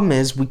problem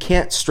is we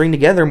can't string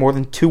together more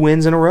than 2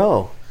 wins in a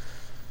row.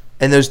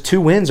 And those 2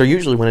 wins are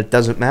usually when it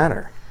doesn't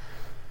matter.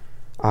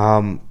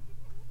 We'll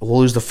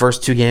lose the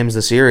first 2 games of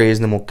the series,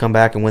 and then we'll come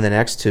back and win the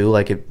next 2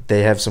 like if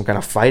they have some kind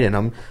of fight in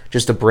them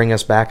just to bring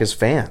us back as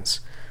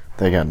fans.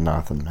 They got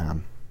nothing,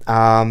 man.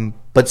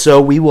 But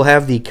so we will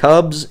have the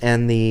Cubs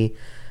and the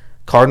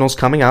Cardinals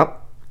coming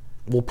up.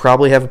 We'll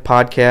probably have a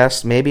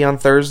podcast maybe on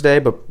Thursday,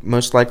 but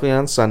most likely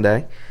on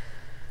Sunday.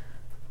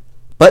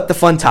 But the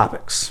fun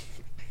topics.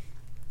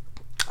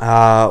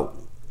 I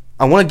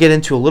want to get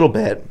into a little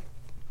bit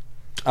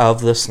of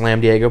the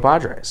Slam Diego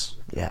Padres.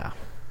 Yeah.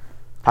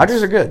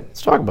 Padres are good.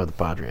 Let's talk about the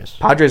Padres.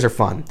 Padres are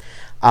fun.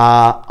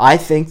 I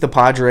think the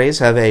Padres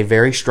have a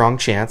very strong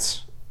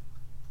chance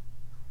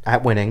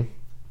at winning.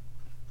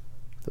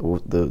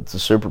 The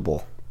Super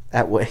Bowl.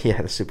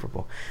 The Super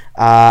Bowl.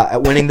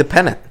 At winning the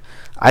pennant.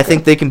 I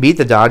think they can beat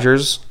the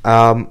Dodgers.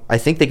 I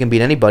think they can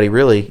beat anybody,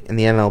 really, in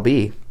the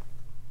MLB.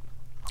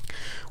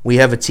 We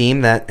have a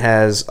team that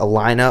has a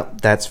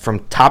lineup that's from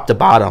top to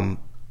bottom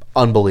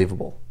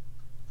unbelievable.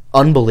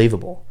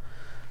 Unbelievable.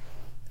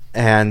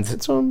 And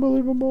it's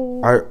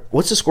unbelievable.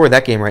 What's the score of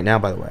that game right now,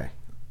 by the way?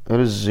 It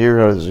is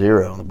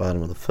 0-0 on the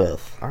bottom of the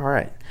 5th. All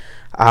right.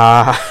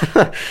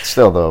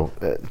 Still, though,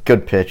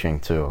 good pitching,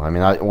 too. I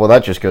mean,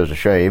 that just goes to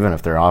show you, even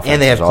if their offense and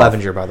they have is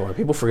Clevenger, by the way.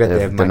 People forget they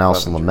have Mike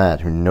Nelson Clevenger.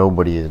 Lamet, who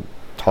nobody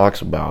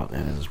talks about.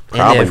 And is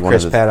probably and they have one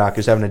Chris of the, Paddock,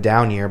 who's having a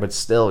down year, but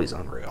still he's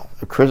unreal.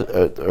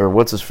 Or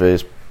what's his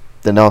face?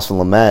 The Nelson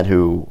Lamet,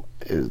 who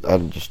is,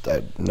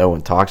 no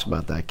one talks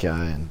about that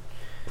guy, and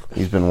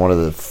he's been one of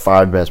the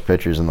 5 best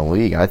pitchers in the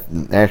league,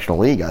 National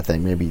League. I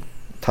think maybe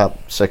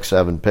top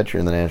 6-7 pitcher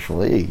in the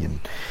National League.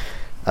 And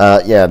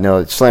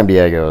Slam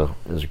Diego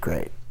is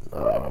great.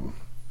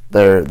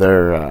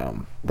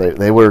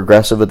 They were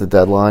aggressive at the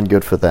deadline.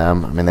 Good for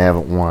them. I mean, they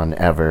haven't won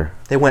ever.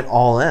 They went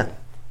all in.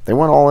 They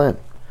went all in.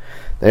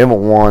 They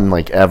haven't won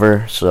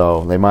ever,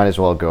 so they might as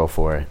well go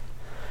for it.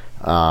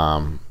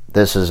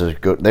 This is as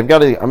good. They've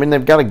got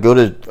as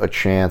good a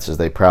chance as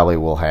they probably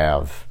will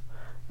have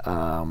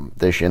in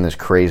this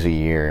crazy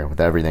year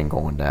with everything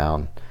going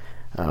down.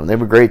 They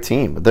have a great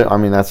team, but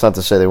that's not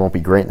to say they won't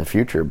be great in the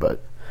future.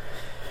 But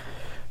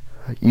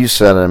you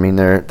said it. I mean,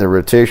 their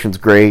rotation's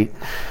great.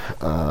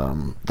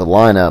 The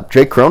lineup: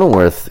 Jake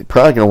Cronenworth,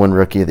 probably going to win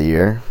Rookie of the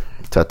Year.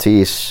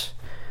 Tatis.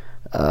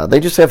 They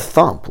just have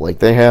thump.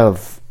 They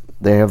have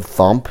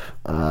thump.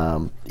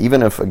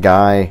 Even if a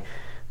guy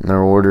in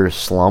their order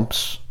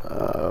slumps,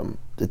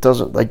 it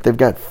doesn't, they've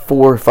got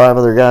 4 or 5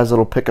 other guys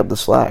that'll pick up the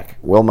slack.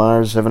 Will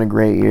Myers having a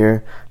great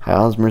year.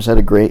 Hosmer's had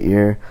a great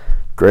year.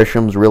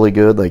 Grisham's really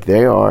good. They've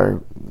got a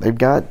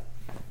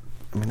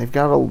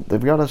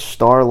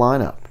star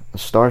lineup, a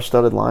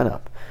star-studded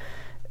lineup,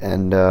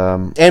 and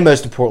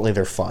most importantly,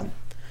 they're fun.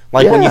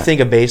 When you think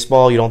of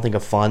baseball, you don't think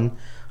of fun.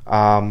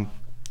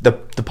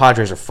 the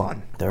Padres are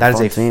fun. They're a That is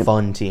fun a team.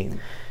 fun team.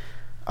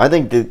 I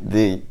think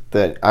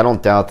that I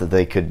don't doubt that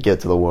they could get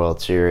to the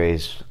World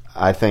Series.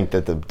 I think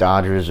that the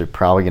Dodgers are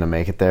probably going to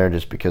make it there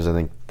just because I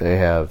think they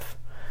have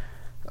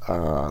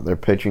their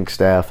pitching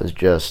staff is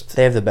just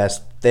They have the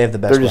best. They have the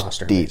best they're just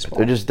roster. in deep. baseball.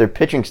 They're just their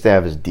pitching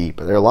staff is deep.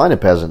 Their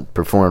lineup hasn't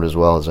performed as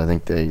well as I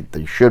think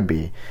they should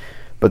be.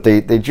 But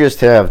they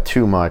just have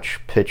too much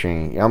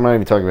pitching. I'm not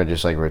even talking about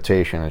just like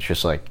rotation. It's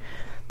just like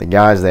the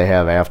guys they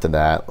have after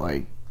that,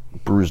 like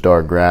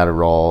Brusdar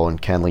Graterol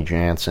and Kenley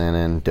Jansen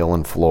and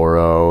Dylan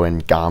Floro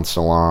and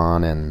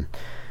Gonsolin and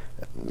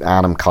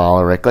Adam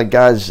Kolarek, like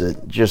guys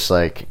that just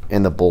like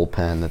in the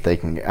bullpen that they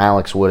can.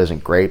 Alex Wood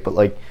isn't great, but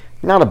like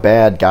not a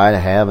bad guy to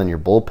have in your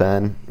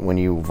bullpen when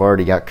you've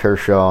already got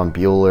Kershaw and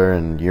Buehler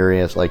and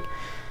Urias. Like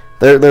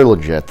they're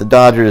legit. The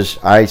Dodgers,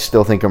 I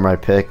still think are my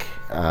pick.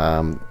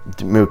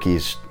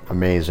 Mookie's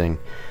amazing,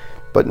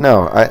 but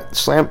no,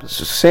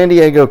 San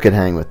Diego could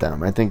hang with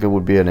them. I think it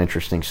would be an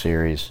interesting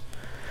series.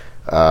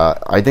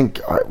 I think,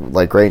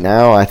 like right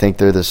now, I think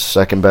they're the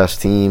second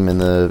best team in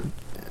the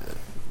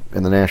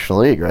National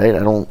League. Right?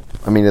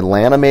 I mean,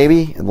 Atlanta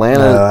maybe.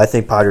 No, I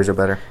think Padres are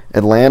better.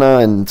 Atlanta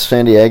and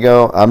San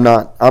Diego. I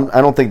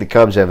don't think the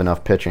Cubs have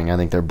enough pitching. I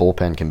think their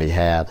bullpen can be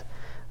had.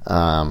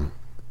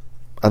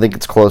 I think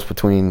it's close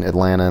between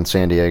Atlanta and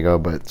San Diego,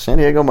 but San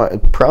Diego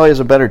probably is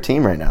a better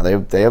team right now.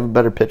 They have a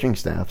better pitching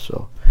staff.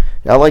 So,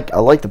 yeah, I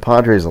like the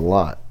Padres a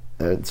lot.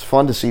 It's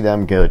fun to see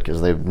them good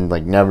because they've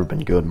like never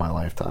been good in my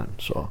lifetime.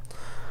 So,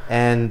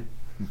 And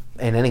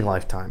in any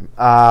lifetime.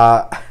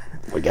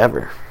 like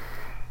ever.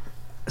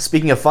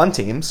 Speaking of fun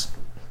teams,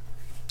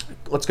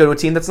 let's go to a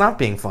team that's not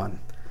being fun.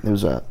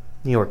 Who's that?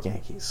 New York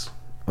Yankees.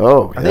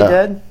 Oh, Are they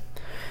dead?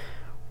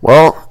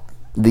 Well,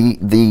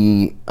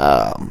 the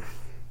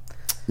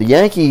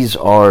Yankees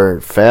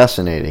are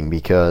fascinating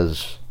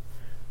because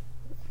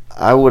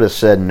I would have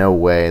said no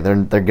way. They're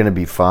going to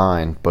be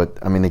fine, but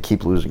I mean they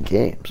keep losing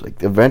games.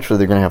 Like eventually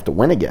they're going to have to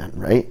win again,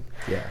 right?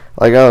 Yeah.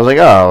 Like I was like,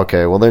 oh,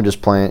 okay. Well, they're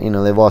just playing. You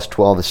know, they've lost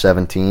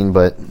 12-17,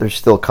 but they're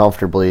still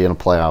comfortably in a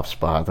playoff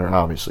spot. They're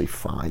obviously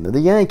fine. They're the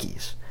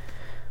Yankees.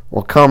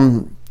 Well,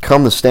 come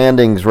the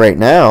standings right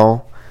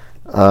now.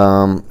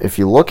 If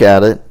you look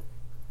at it,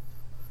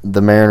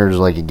 the Mariners are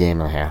like a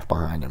game and a half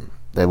behind them.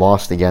 They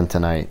lost again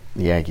tonight.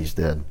 The Yankees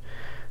did.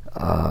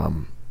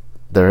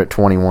 They're at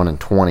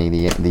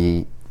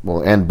 21-20.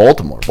 And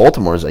Baltimore.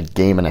 Baltimore is a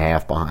game and a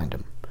half behind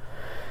them.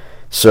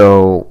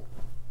 So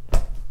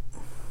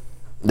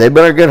they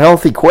better get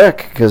healthy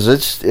quick because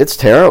it's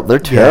terrible. They're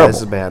terrible. Yeah,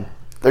 this is bad.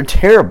 They're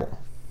terrible.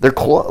 They're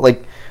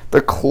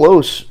they're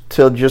close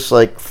to just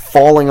like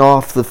falling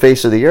off the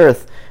face of the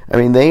earth. I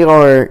mean, they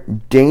are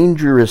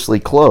dangerously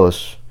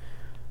close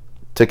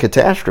to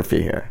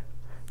catastrophe here.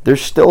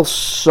 There's still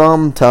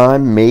some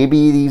time.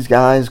 Maybe these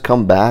guys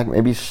come back.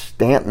 Maybe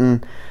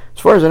Stanton.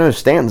 As far as I know,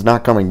 Stanton's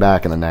not coming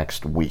back in the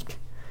next week.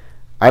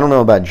 I don't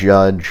know about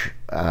Judge.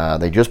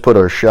 They just put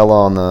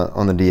Urshela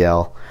on the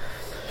DL.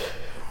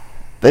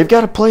 They've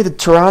got to play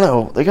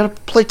Toronto. They got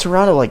to play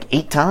Toronto like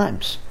 8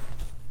 times.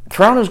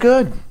 Toronto's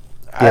good.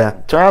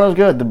 Yeah. Toronto's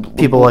good.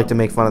 People like to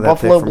make fun of that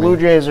Buffalo pick for Blue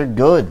me. Jays are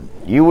good.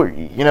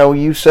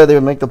 You said they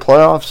would make the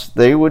playoffs.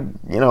 They would.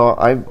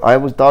 I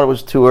thought it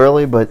was too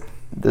early, but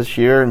this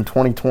year in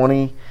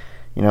 2020,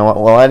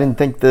 I didn't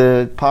think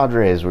the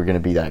Padres were going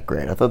to be that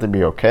great. I thought they'd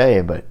be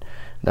okay, but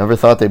never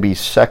thought they'd be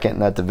second in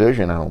that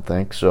division. I don't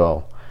think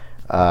so.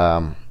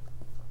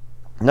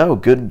 No,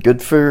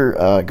 good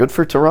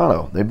for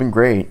Toronto. They've been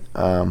great.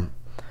 But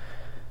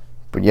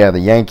yeah, the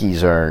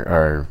Yankees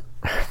are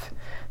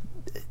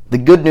the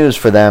good news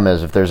for them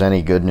is, if there's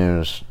any good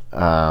news,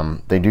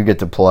 they do get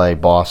to play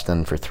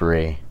Boston for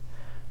 3,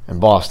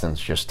 and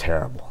Boston's just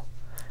terrible.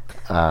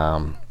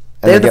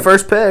 They have the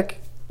first pick.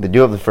 They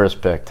do have the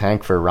first pick,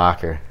 Tank for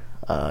Rocker,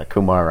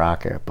 Kumar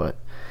Rocker,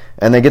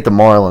 and they get the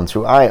Marlins,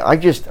 who are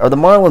the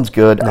Marlins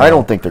good? No. I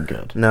don't think they're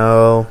good.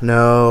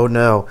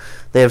 No.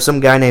 They have some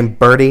guy named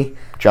Birdie.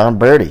 John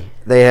Birdie,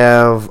 They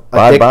have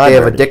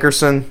a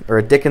Dickerson or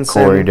a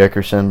Dickinson. Corey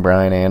Dickerson,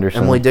 Brian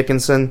Anderson, Emily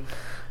Dickinson.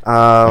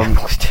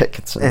 Emily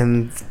Dickinson.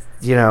 And,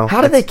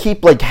 how do they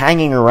keep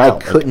hanging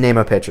around? I couldn't name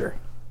a pitcher.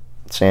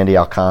 Sandy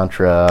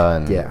Alcantara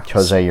and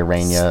Jose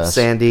Urena.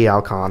 Sandy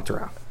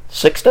Alcantara.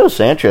 Sixto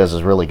Sanchez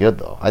is really good,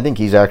 though. I think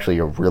he's actually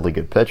a really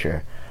good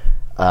pitcher.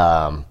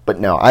 But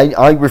no,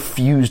 I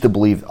refuse to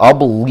believe. I'll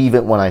believe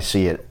it when I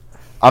see it.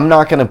 I'm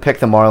not going to pick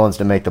the Marlins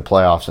to make the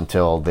playoffs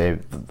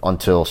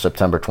until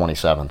September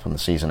 27th, when the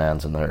season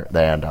ends and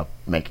they end up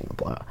making the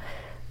playoffs.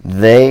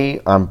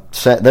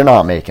 They're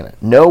not making it.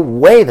 No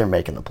way they're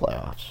making the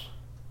playoffs.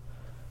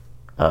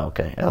 Oh,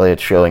 okay.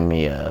 Elliot's showing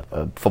me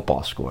a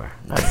football score.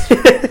 Nice.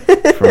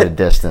 From a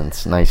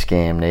distance. Nice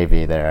game,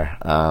 Navy there.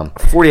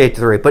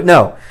 48-3, but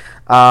no.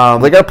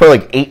 They got to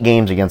play 8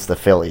 games against the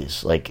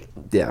Phillies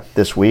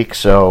this week,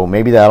 so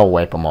maybe that'll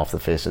wipe them off the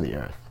face of the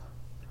earth.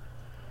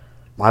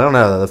 I don't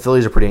know. The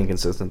Phillies are pretty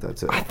inconsistent, though,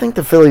 too. I think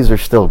the Phillies are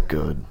still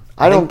good.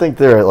 I don't think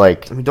they're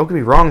like. I mean, don't get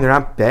me wrong, they're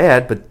not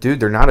bad, but dude,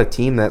 they're not a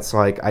team that's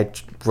like I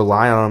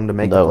rely on them to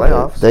make the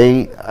playoffs.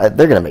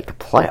 They're gonna make the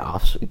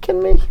playoffs. You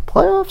kidding me?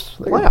 Playoffs?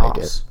 They're gonna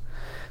make it.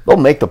 They'll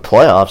make the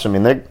playoffs. I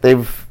mean,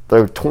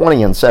 they're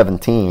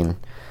 20-17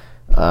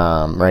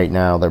 right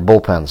now. Their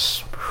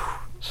bullpens.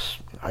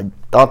 I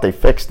thought they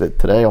fixed it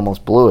today.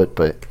 Almost blew it,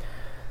 but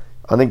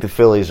I think the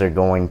Phillies are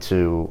going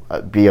to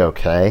be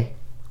okay.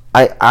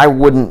 I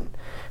wouldn't.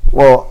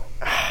 Well,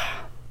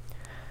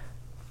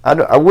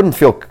 I wouldn't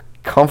feel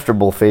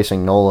comfortable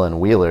facing Nola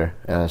and Wheeler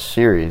in a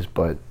series,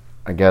 but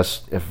I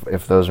guess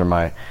if those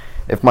are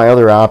if my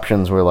other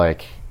options were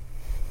like,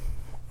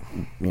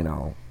 you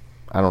know,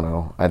 I don't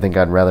know. I think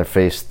I'd rather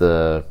face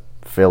the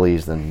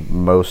Phillies than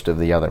most of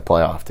the other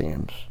playoff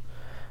teams,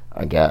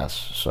 I guess.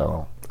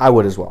 So I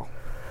would as well.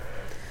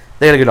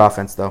 They got a good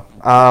offense, though.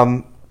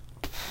 I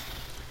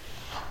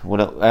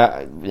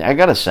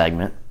got a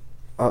segment.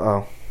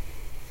 Uh-oh.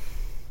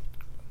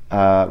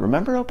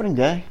 Remember opening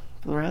day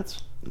for the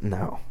Reds?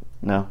 No.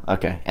 No?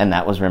 Okay. And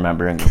that was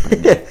remembering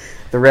opening day.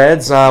 The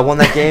Reds won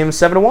that game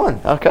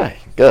 7-1. Okay,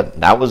 good.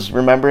 That was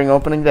remembering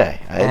opening day.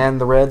 And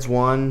the Reds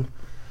won,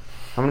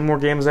 how many more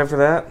games after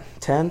that?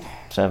 10?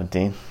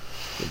 17.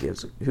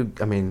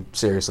 I mean,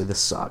 seriously, this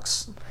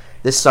sucks.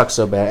 This sucks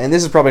so bad. And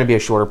this is probably going to be a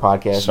shorter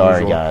podcast.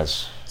 Sorry,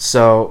 guys.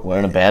 So we're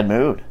in a bad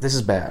mood. This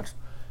is bad.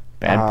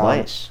 Bad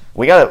place.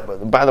 We got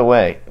to, by the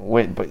way,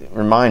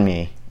 remind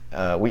me,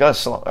 we got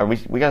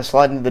to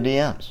slide into the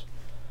DMs.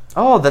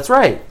 Oh, that's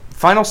right.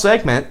 Final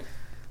segment.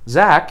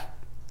 Zach,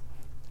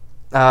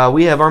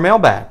 we have our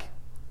mailbag.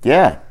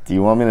 Yeah. Do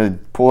you want me to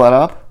pull that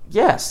up?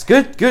 Yes.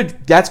 Good.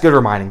 That's good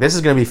reminding. This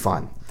is going to be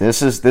fun.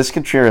 This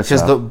could cheer us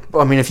up.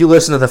 I mean, if you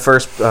listen to the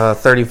first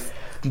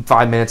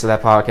 35 minutes of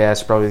that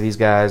podcast, probably these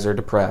guys are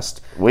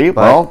depressed.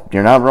 Well,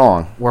 you're not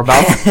wrong. We're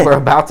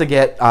about to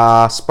get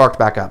sparked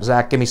back up.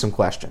 Zach, give me some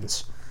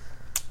questions.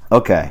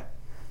 Okay.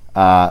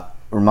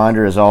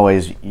 Reminder, as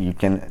always, you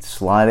can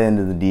slide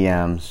into the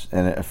DMs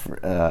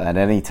at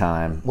any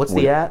time. What's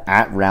the at?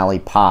 At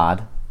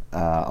RallyPod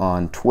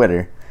on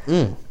Twitter.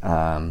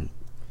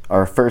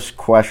 Our first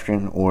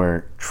question,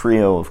 or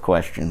trio of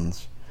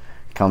questions,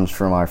 comes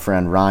from our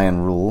friend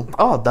Ryan Rule.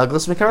 Oh,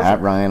 Douglas McCarthy. At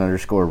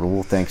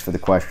Ryan_Rule. Thanks for the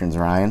questions,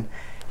 Ryan.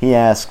 He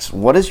asks,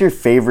 what is your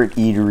favorite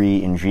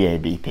eatery in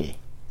GABP?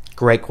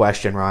 Great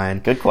question, Ryan.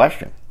 Good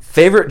question.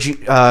 Favorite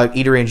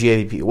eatery in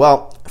GABP?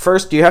 Well,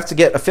 first you have to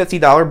get a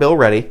 $50 bill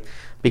ready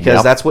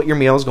because that's what your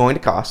meal is going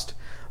to cost.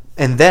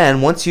 And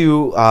then once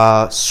you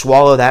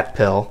swallow that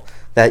pill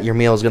that your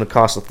meal is going to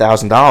cost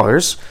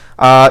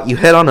 $1,000, you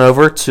head on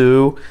over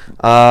to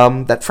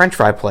that French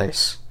fry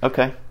place.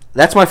 Okay.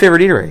 That's my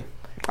favorite eatery.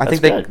 I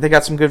think they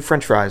got some good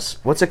French fries.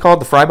 What's it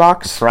called? The Fry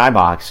Box? Fry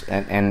Box.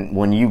 And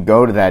when you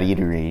go to that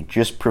eatery,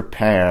 just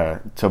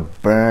prepare to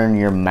burn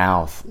your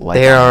mouth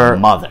like a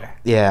mother.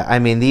 Yeah, I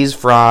mean, these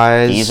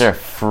fries... These are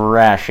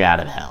fresh out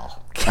of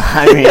hell.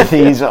 I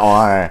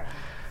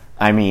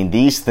mean,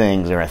 these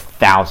things are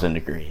 1,000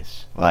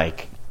 degrees.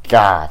 Like,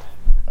 God,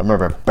 I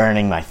remember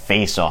burning my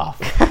face off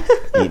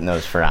eating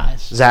those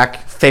fries.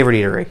 Zach, favorite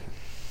eatery?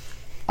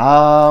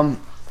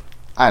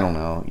 I don't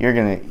know.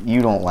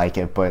 You don't like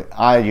it, but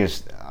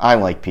I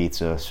like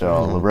pizza.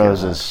 So La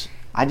Rosa's.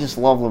 I just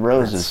love La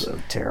Rosa's. That's so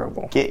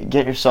terrible.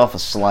 Get yourself a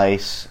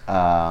slice.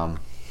 I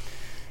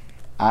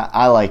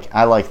like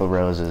La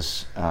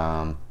Rosa's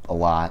a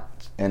lot,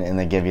 and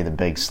they give you the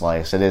big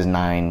slice. It is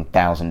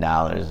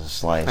 $9,000 a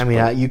slice. I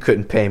mean, you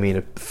couldn't pay me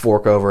to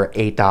fork over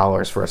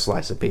 $8 for a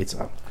slice of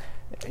pizza.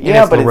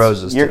 Yeah, but La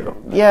Rosa's too.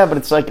 Yeah, but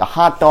it's like a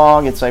hot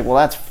dog. It's like, well,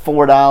 that's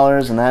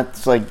 $4, and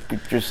that's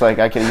like just like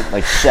I could eat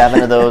like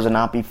 7 of those and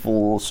not be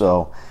full.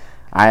 So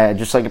I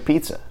just like a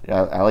pizza.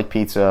 I like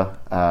pizza.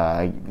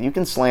 You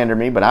can slander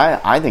me, but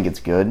I think it's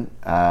good.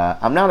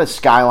 I'm not a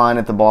Skyline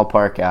at the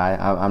ballpark guy.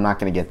 I'm not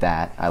going to get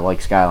that. I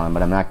like Skyline,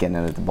 but I'm not getting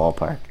it at the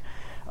ballpark.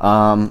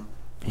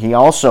 He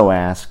also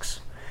asks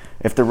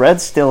if the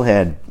Reds still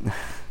had.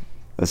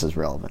 This is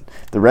relevant.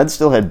 The Reds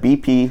still had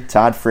BP,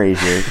 Todd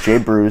Frazier, Jay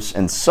Bruce,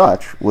 and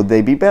such. Would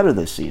they be better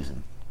this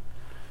season?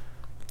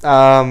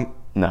 No.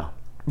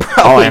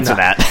 I'll answer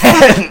that.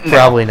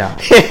 Probably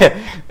not.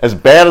 As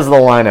bad as the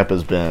lineup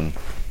has been,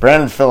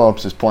 Brandon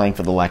Phillips is playing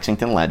for the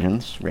Lexington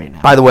Legends right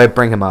now. By the way,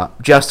 bring him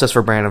up. Justice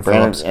for Brandon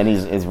Phillips. And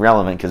he's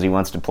relevant because he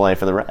wants to play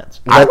for the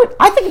Reds. I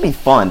think it'd be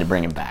fun to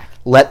bring him back.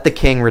 Let the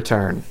king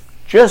return.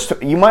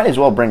 You might as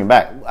well bring him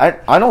back.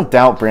 I don't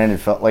doubt Brandon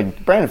Phillips.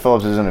 Like, Brandon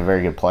Phillips isn't a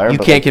very good player. You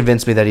can't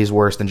convince me that he's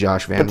worse than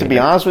Josh Van Meter. But to be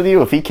honest with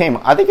you, if he came,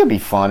 I think it'd be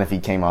fun if he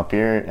came up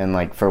here and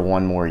like for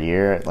one more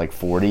year at like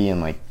 40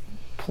 and like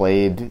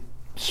played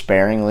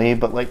sparingly,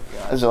 but like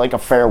as like a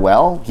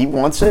farewell. He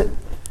wants it.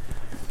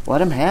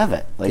 Let him have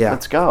it. Like,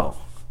 let's go.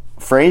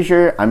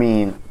 Frazier, I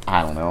mean,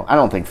 I don't know. I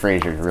don't think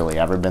Frazier's really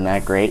ever been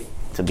that great,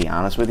 to be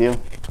honest with you.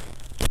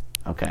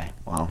 Okay,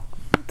 well,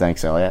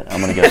 thanks, Elliot.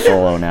 I'm going to go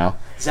solo now.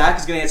 Zach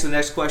is going to answer the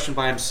next question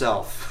by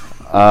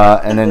himself.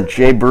 And then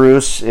Jay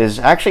Bruce is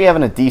actually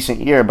having a decent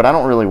year, but I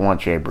don't really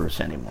want Jay Bruce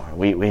anymore.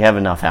 We have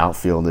enough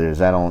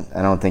outfielders. I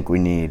don't think we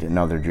need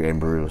another Jay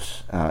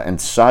Bruce. And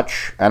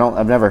Such,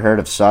 I've never heard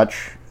of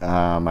Such.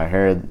 I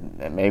heard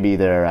that maybe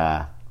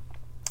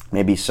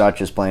maybe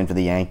Such is playing for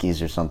the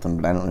Yankees or something,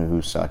 but I don't know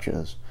who Such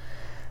is.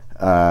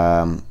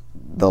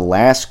 The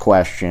last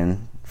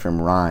question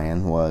from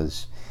Ryan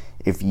was,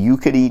 if you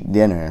could eat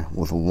dinner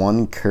with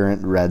one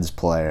current Reds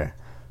player,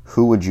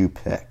 who would you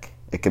pick?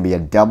 It could be a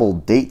double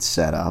date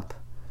setup.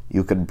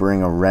 You could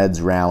bring a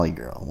Reds rally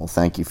girl. Well,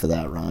 thank you for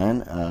that,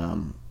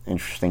 Ryan.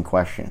 Interesting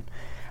question.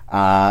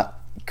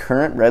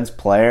 Current Reds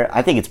player,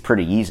 I think it's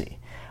pretty easy.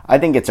 I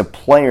think it's a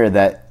player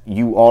that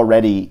you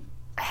already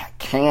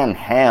can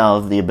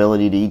have the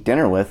ability to eat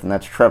dinner with, and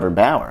that's Trevor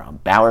Bauer.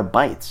 Bauer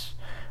bites.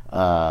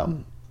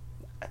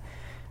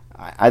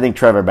 I think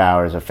Trevor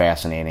Bauer is a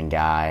fascinating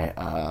guy.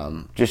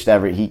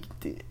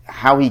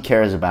 How he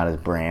cares about his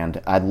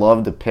brand. I'd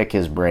love to pick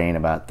his brain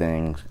about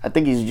things. I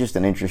think he's just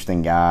an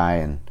interesting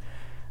guy,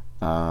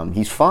 and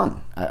he's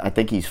fun. I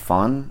think he's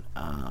fun.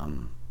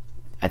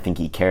 I think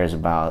he cares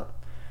about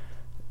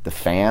the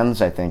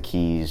fans. I think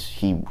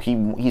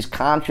he's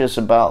conscious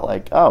about,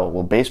 like, oh,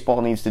 well,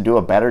 baseball needs to do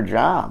a better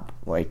job.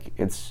 Like,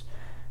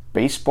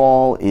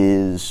 baseball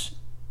is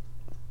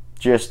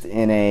just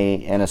in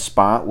a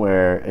spot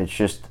where it's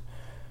just,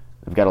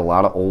 they've got a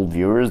lot of old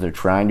viewers. They're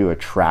trying to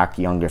attract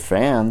younger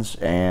fans,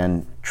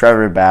 and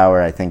Trevor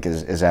Bauer, I think,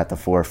 is at the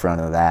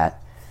forefront of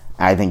that.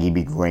 I think he'd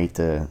be great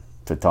to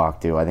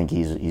talk to. I think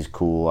he's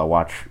cool.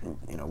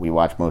 We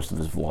watch most of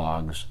his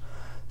vlogs,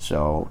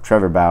 so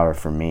Trevor Bauer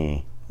for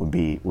me would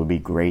be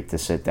great to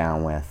sit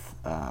down with,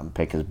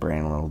 pick his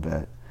brain a little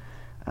bit.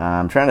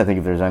 I'm trying to think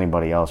if there's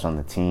anybody else on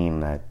the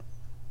team that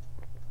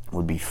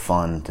would be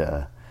fun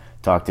to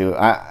talk to.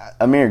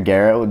 Amir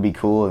Garrett would be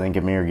cool. I think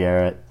Amir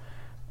Garrett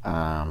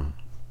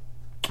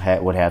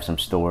would have some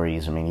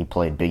stories. I mean, he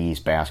played Big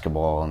East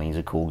basketball, and he's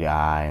a cool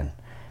guy.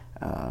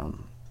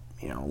 And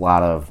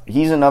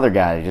he's another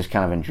guy that just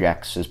kind of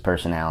injects his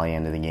personality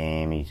into the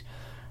game. He's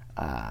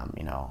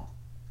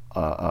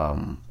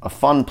a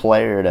fun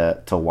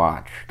player to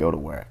watch go to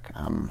work.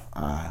 I'm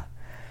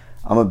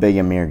a big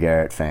Amir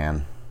Garrett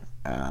fan.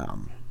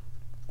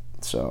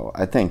 So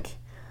I think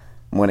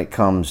when it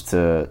comes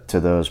to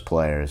those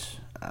players,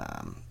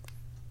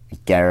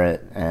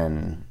 Garrett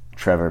and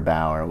Trevor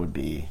Bauer would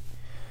be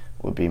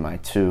my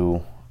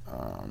two.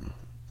 I'm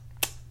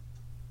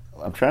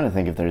trying to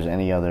think if there's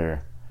any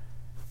other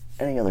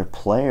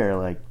player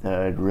like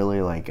that I'd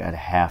really like. I'd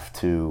have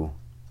to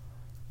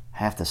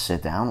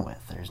sit down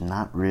with. There's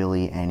not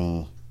really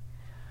anyone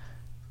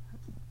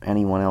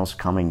else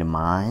coming to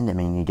mind. I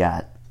mean, you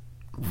got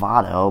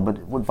Votto,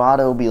 but would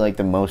Votto be like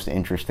the most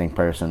interesting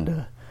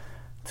person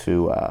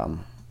to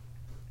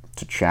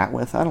chat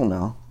with? I don't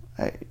know.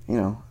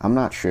 I'm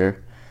not sure.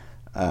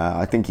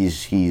 I think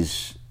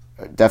he's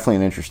definitely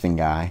an interesting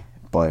guy,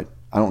 but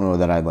I don't know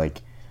that I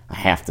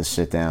have to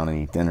sit down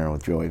and eat dinner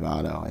with Joey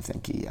Votto. I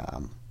think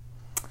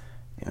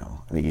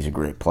I think he's a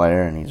great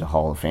player, and he's a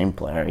Hall of Fame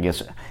player. I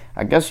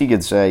guess you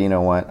could say, you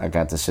know what, I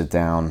got to sit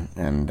down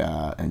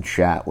and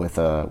chat with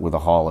a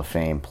Hall of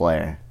Fame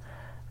player.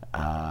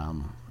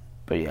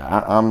 But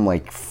yeah, I'm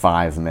like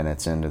 5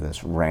 minutes into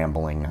this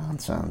rambling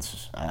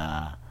nonsense.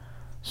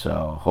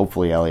 So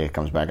hopefully Elliot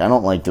comes back. I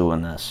don't like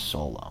doing this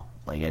solo.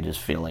 Like, I just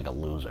feel like a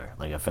loser.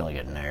 Like, I feel like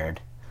a nerd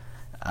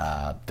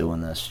doing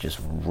this, just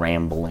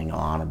rambling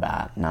on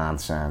about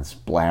nonsense,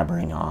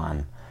 blabbering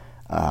on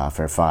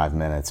for 5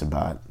 minutes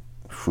about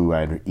who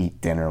I'd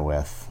eat dinner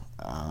with.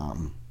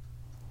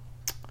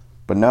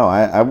 But no,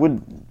 I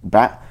would.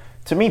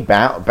 To me,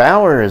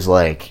 Bauer is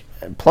like.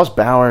 Plus,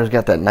 Bauer's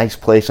got that nice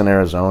place in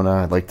Arizona.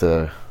 I'd like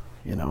to,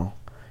 he's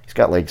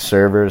got like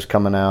servers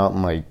coming out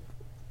and like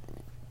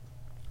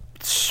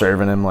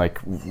serving him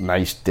like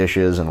nice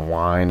dishes and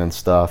wine and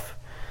stuff.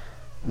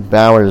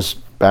 Bauer's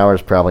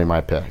probably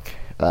my pick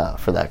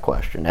for that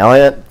question.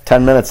 Elliot,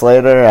 10 minutes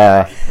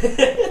later,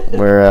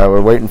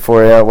 we're waiting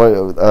for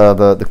you.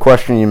 The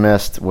question you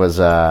missed was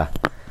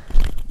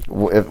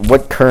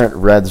what current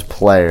Reds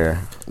player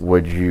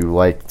would you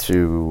like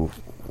to?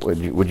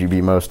 Would you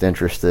be most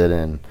interested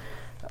in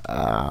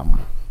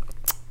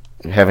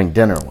having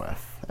dinner with?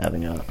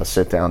 Having a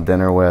sit-down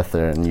dinner with,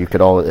 and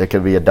it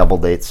could be a double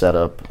date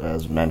setup,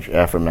 as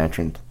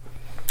aforementioned.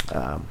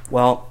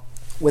 Well,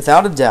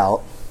 without a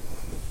doubt,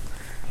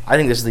 I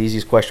think this is the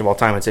easiest question of all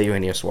time. I'd say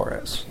Eugenio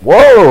Suarez.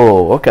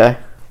 Whoa, okay.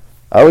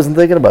 I wasn't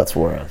thinking about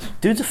Suarez.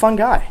 Dude's a fun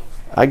guy.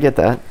 I get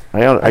that.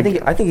 I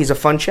think he's a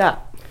fun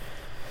chap.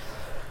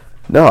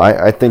 No,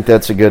 I think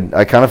that's a good.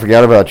 I kind of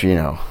forgot about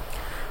Gino.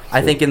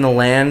 I think in the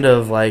land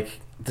of like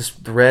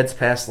the Reds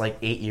past like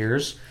 8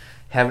 years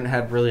haven't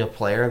had really a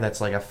player that's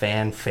like a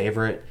fan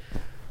favorite,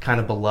 kind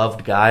of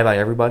beloved guy by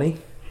everybody.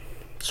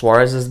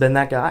 Suarez has been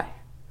that guy.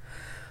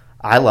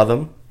 I love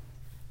him.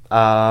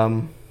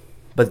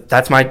 But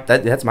that's my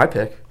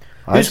pick.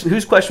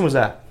 Whose question was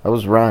that? That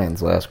was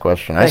Ryan's last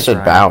question. Thanks, I said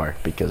Ryan. Bauer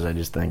because I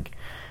just think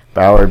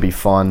Bauer would be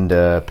fun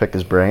to pick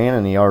his brain,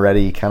 and he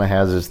already kind of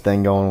has his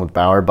thing going with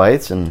Bauer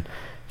Bites. And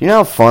you know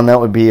how fun that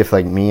would be if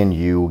like me and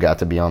you got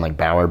to be on like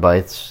Bauer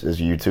Bites,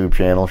 his YouTube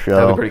channel show.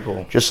 That'd be pretty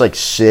cool. Just like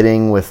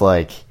sitting with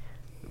like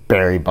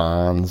Barry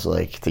Bonds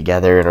like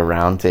together at a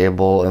round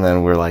table, and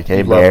then we're like,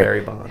 "Hey Love Barry,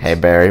 Barry Bonds. hey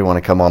Barry, want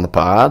to come on the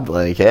pod?"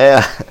 Like,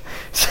 yeah.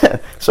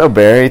 So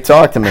Barry,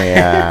 talk to me.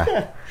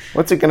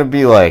 What's it going to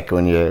be like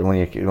when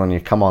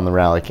you come on the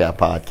Rally Cat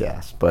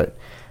podcast? But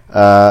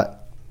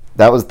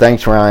that was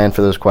thanks Ryan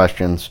for those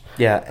questions.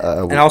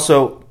 Yeah, and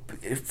also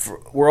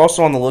we're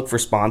also on the look for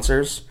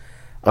sponsors.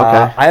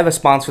 Okay. I have a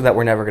sponsor that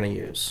we're never going to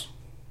use.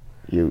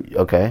 You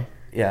okay?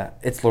 Yeah,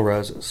 it's La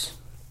Rosa's.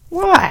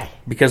 Why?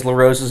 Because La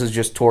Rosa's has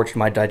just torched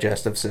my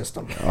digestive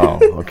system. Oh,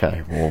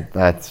 okay. Well,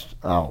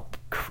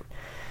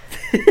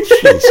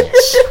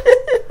 Jesus.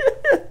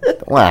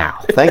 Wow.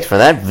 Thanks for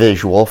that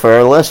visual for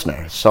our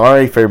listeners.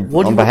 Sorry for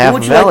on behalf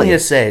what would of you like me Elliot.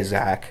 to say,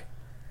 Zach?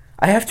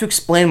 I have to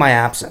explain my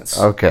absence.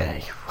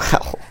 Okay.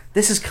 Well,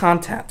 This is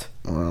content.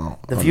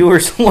 The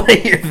viewers want to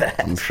hear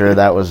that. I'm sure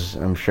that was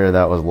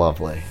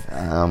lovely.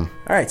 All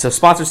right, so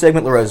sponsor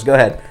segment, La Rosa's. Go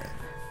ahead.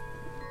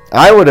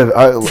 I would have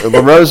La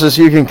Rosa's.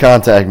 You can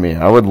contact me.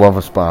 I would love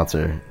a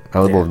sponsor. I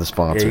would love the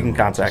sponsor. Yeah, you can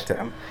contact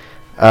him.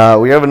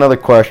 We have another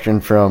question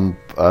from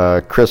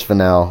Chris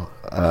Vanell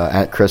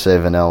at Chris A.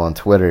 Vanell on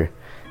Twitter.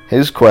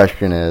 His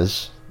question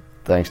is,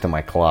 thanks to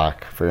my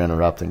clock for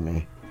interrupting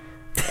me.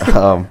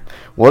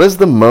 What is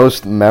the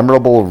most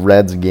memorable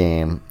Reds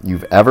game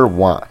you've ever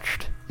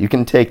watched? You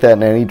can take that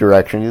in any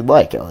direction you'd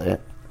like,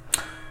 Elliot.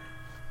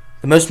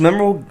 The most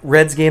memorable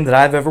Reds game that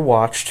I've ever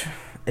watched,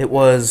 it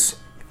was,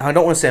 I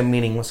don't want to say a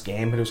meaningless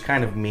game, but it was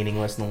kind of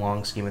meaningless in the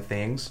long scheme of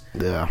things.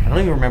 Yeah. I don't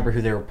even remember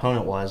who their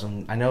opponent was,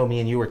 and I know me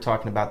and you were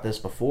talking about this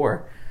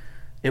before.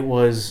 It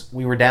was,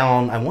 we were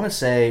down, I want to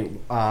say,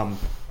 I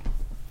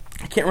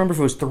can't remember if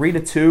it was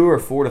 3-2 or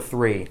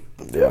 4-3.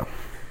 Yeah.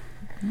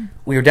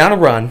 We were down a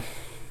run,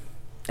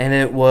 and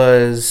it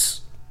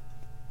was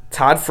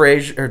Todd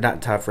Frazier, or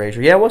not Todd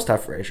Frazier. Yeah, it was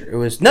Todd Frazier. It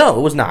was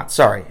not.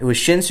 Sorry. It was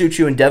Shin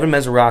Suchu and Devin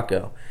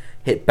Mesoraco.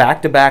 Hit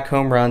back-to-back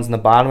home runs in the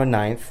bottom of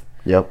ninth.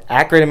 Yep.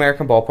 At Great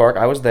American Ballpark.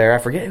 I was there. I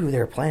forget who they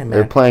were playing, man.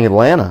 They were playing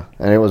Atlanta,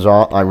 and it was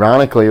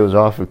ironically it was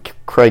off of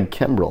Craig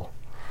Kimbrell.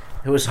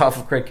 It was off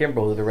of Craig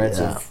Kimbrell, who the Reds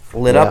have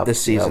lit up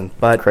this season. Yep.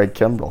 But Craig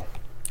Kimbrell.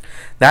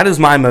 that is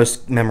my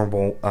most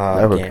memorable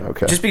game.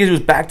 Okay. Just because it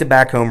was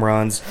back-to-back home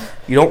runs.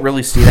 You don't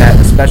really see that,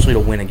 especially to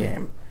win a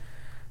game.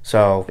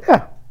 So,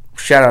 Yeah.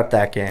 shout out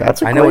that game.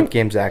 I know what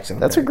game Zach's in.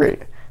 That's a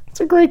great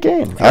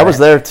game. I was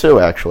there too,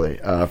 actually,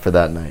 for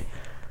that night.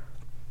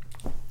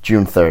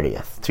 June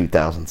 30th,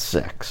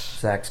 2006.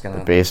 Zach's The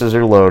gonna. bases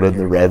are loaded.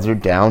 The Reds are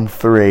down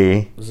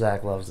 3.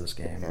 Zach loves this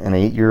game. An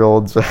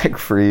 8-year-old Zach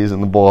Freeze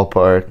in the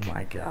ballpark.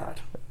 My God,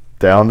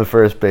 Down the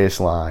first base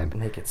line.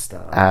 make it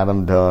stop.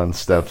 Adam Dunn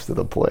steps to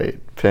the plate.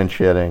 Pinch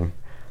hitting.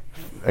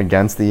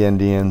 Against the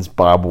Indians,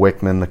 Bob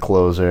Wickman, the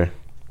closer.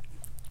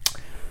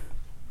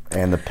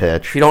 And the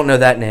pitch. If you don't know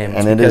that name,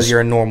 it's And because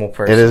you're a normal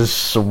person. It is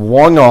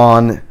swung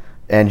on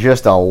and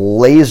just a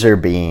laser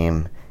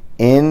beam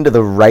into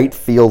the right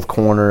field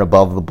corner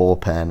above the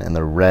bullpen, and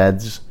the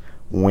Reds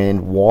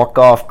win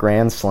walk-off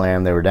grand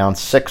slam. They were down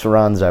 6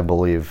 runs, I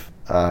believe,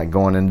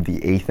 going into the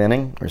 8th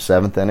inning or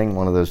 7th inning,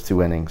 one of those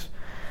 2 innings.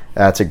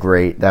 That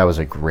was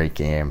a great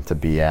game to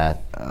be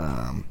at.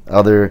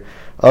 Other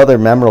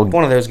memorable.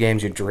 One of those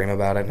games you dream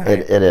about at night.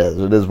 It is.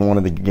 It is one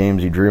of the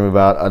games you dream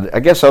about. I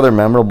guess other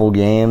memorable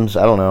games.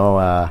 I don't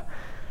know.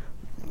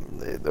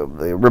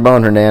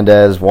 Ramon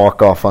Hernandez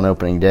walk-off on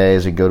opening day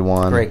is a good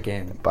one. Great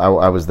game.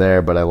 I was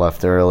there, but I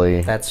left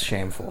early. That's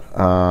shameful.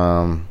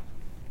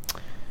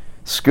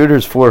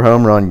 Scooter's 4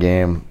 home run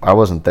game. I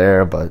wasn't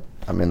there, but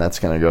I mean that's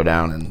going to go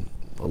down in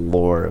the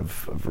lore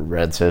of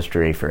Reds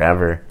history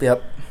forever.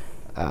 Yep.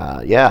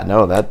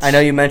 That's. I know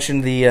you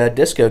mentioned the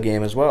disco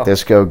game as well.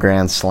 Disco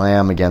Grand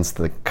Slam against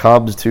the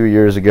Cubs 2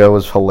 years ago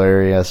was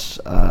hilarious,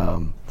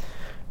 and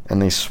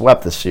they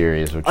swept the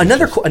series. Which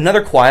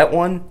Another quiet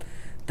one.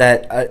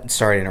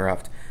 Sorry to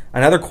interrupt.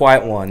 Another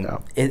quiet one.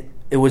 No.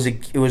 It was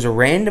a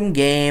random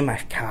game.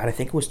 God, I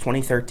think it was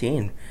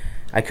 2013.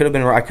 I could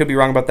be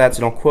wrong about that,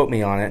 so don't quote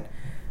me on it.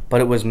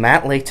 But it was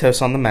Matt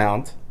Latos on the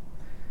mound.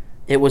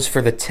 It was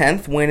for the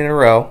 10th win in a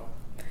row.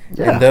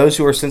 Yeah. And those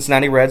who are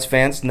Cincinnati Reds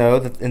fans know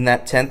that in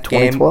that 10th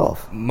game,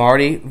 2012.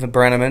 Marty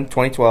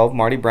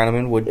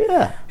Brennaman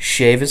would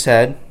shave his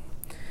head.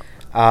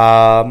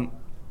 And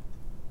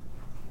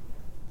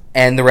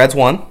the Reds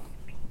won.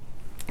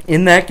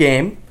 In that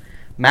game,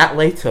 Matt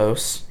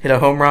Latos hit a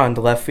home run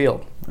to left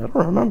field. I don't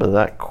remember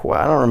that.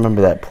 I don't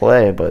remember that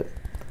play, but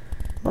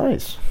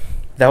nice.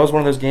 That was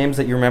one of those games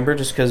that you remember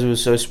just because it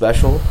was so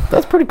special.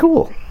 That's pretty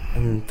cool.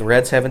 And the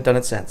Reds haven't done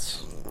it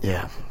since.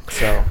 Yeah.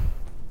 So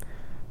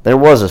There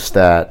was a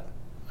stat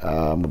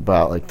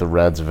about like the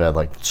Reds have had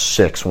like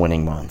 6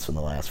 winning months in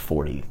the last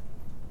 40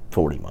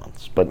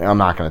 months. But I'm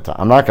not going to talk.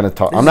 I'm not going to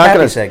talk. This I'm is not a happy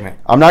going to segment.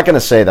 I'm not going to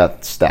say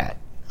that stat.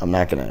 I'm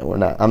not going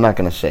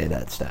to say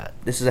that stat.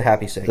 This is a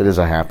happy It segment. is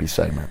a happy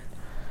segment.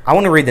 I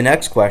want to read the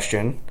next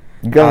question.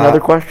 You got another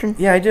question?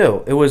 Yeah, I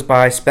do. It was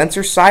by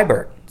Spencer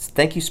Seibert.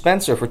 Thank you,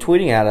 Spencer, for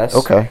tweeting at us.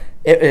 Okay.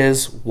 It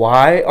is,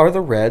 why are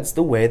the Reds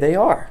the way they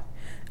are?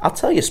 I'll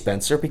tell you,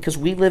 Spencer, because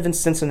we live in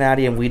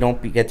Cincinnati and we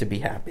don't get to be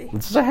happy.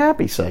 This is a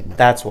happy segment.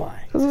 That's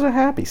why. This is a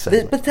happy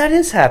segment. But that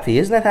is happy.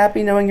 Isn't that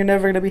happy knowing you're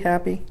never going to be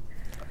happy?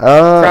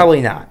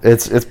 Probably not.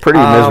 It's pretty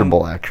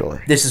miserable,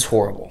 actually. This is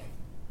horrible.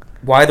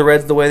 Why are the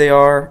Reds the way they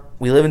are?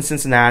 We live in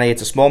Cincinnati.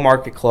 It's a small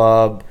market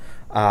club.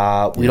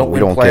 We don't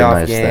win playoff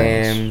nice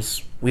games.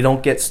 Things. We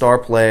don't get star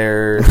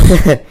players.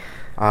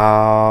 Why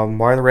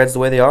are the Reds the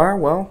way they are?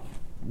 Well,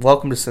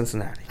 welcome to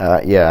Cincinnati.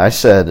 Yeah,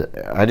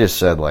 I just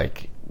said,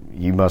 like,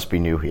 you must be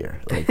new here.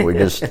 Like, we're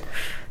just,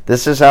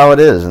 this is how it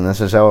is, and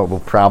this is how it will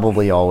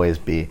probably always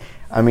be.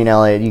 I mean,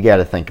 Elliot, you got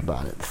to think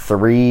about it.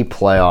 3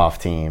 playoff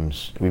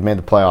teams. We've made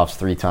the playoffs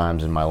 3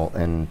 times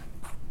in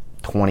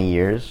 20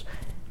 years,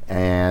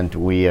 and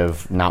we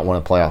have not won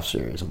a playoff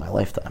series in my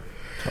lifetime.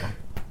 So,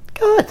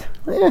 good.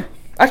 Yeah.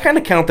 I kind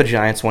of count the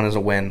Giants one as a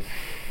win.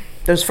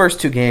 Those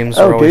first 2 games.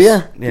 Oh, always, do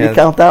you? Yeah. You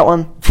count that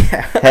one?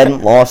 Yeah.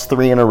 Hadn't lost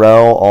 3 in a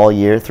row all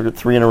year.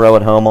 3 in a row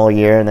at home all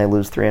year, and they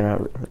lose 3 in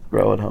a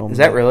row at home. Is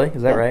that really?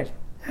 Is that right?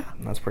 Yeah.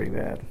 That's pretty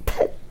bad.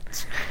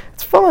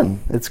 It's fun.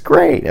 It's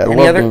great.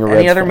 Any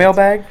other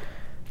mailbag?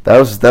 That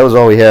was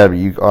all we had.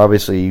 You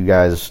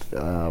guys,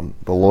 the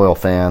loyal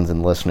fans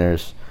and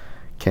listeners,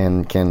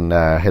 can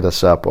hit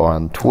us up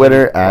on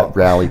Twitter at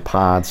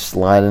RallyPod.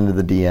 Slide into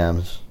the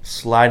DMs.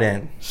 Slide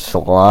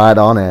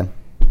on in.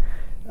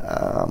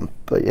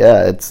 But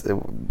yeah,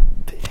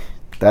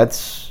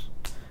 that's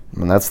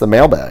the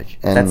mailbag.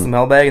 And that's the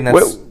mailbag, and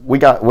that's we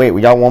got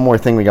one more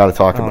thing we got to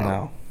talk about.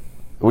 No.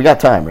 We got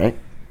time, right?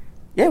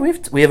 Yeah,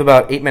 we have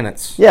about 8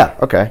 minutes. Yeah.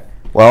 Okay.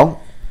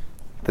 Well,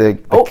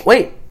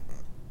 wait.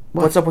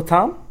 What's up with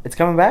Tom? It's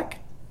coming back?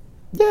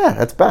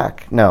 Yeah, it's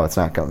back. No, it's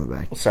not coming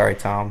back. Well, sorry,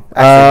 Tom.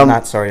 Actually,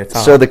 not sorry to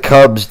Tom. So the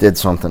Cubs did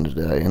something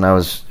today, and it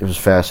was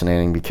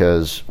fascinating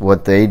because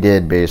what they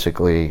did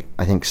basically,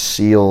 I think,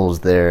 seals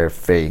their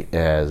fate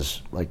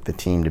as like the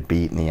team to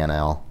beat in the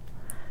NL.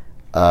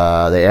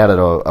 They added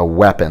a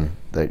weapon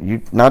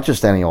not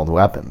just any old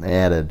weapon. They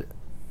added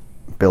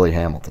Billy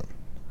Hamilton.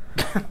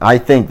 I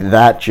think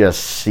that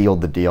just sealed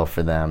the deal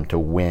for them to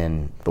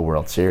win the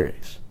World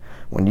Series.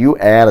 When you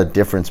add a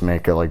difference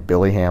maker like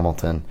Billy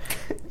Hamilton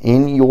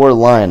in your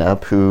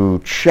lineup,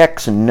 who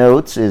checks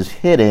notes is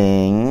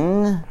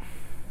hitting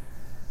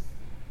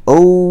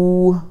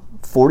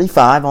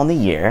 45 on the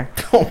year.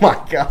 Oh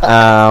my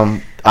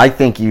God! I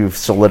think you've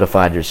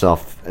solidified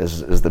yourself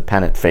as the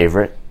pennant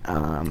favorite.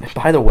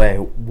 By the way,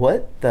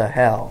 what the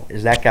hell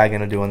is that guy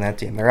going to do on that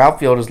team? Their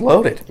outfield is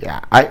loaded.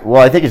 Yeah, I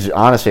think it's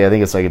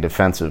like a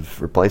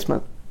defensive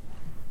replacement.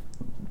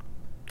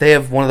 They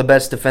have one of the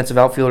best defensive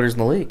outfielders in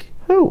the league.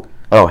 Who?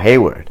 Oh,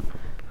 Hayward.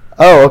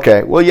 Oh,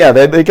 okay. Well, yeah,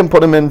 they can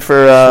put him in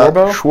for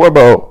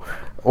Schwarbo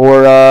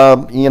or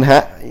Ian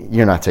Happ.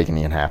 You're not taking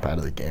Ian Happ out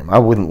of the game. I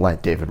wouldn't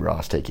let David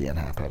Ross take Ian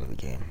Happ out of the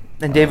game.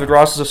 And David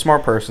Ross is a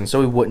smart person,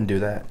 so he wouldn't do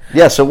that.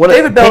 Yeah. So what?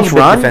 David Bell's a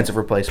big defensive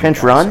replacement.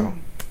 Pinch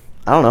run.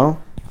 I don't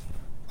know.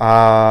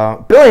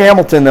 Billy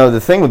Hamilton, though, the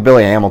thing with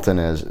Billy Hamilton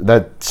is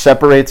that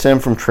separates him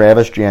from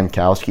Travis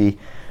Jankowski.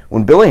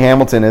 When Billy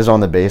Hamilton is on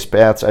the base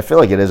paths, I feel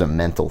like it is a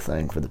mental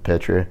thing for the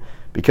pitcher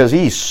because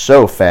he's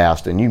so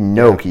fast and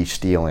he's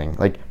stealing.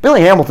 Like,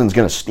 Billy Hamilton's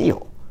going to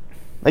steal.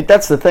 Like,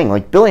 that's the thing.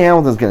 Like, Billy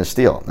Hamilton's going to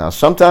steal. Now,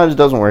 sometimes it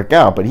doesn't work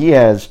out, but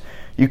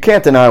you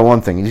can't deny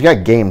one thing. He's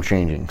got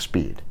game-changing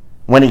speed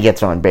when he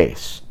gets on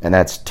base, and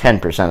that's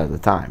 10% of the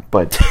time.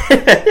 But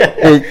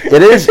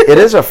it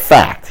is a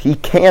fact. He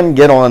can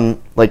get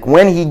on, like,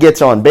 when he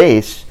gets on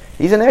base,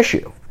 he's an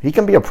issue. He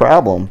can be a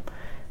problem.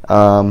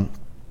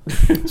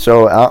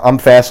 So I'm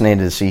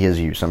fascinated to see his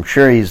use. I'm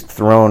sure he's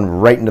thrown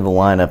right into the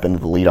lineup, into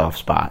the leadoff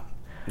spot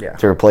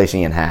to replace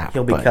Ian Happ.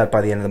 He'll be cut by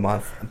the end of the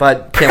month.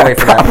 But can't wait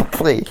for that.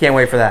 Probably. Can't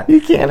wait for that.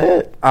 You can't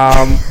hit.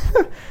 Other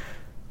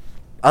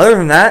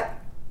than that,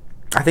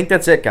 I think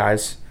that's it,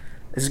 guys.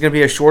 This is going to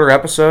be a shorter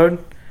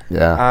episode.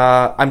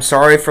 Yeah. I'm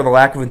sorry for the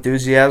lack of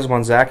enthusiasm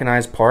on Zach and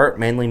I's part,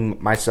 mainly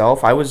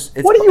myself. What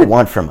do you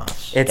want from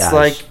us? It's guys?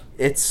 like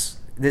this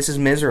is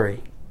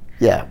misery.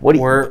 Yeah.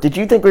 Did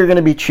you think we were going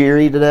to be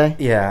cheery today?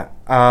 Yeah.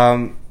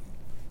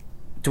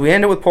 Do we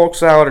end it with pork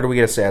salad or do we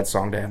get a sad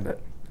song to end it?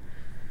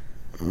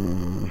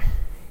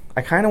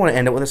 I kind of want to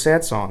end it with a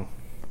sad song.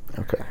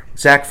 Okay.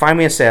 Zach, find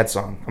me a sad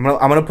song. I'm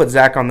gonna put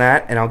Zach on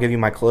that, and I'll give you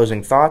my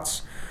closing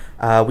thoughts.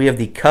 We have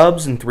the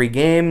Cubs in 3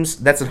 games.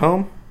 That's at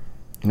home?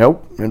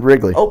 Nope, in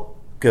Wrigley. Oh,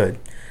 good.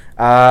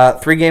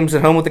 3 games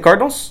at home with the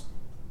Cardinals?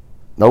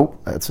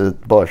 Nope, that's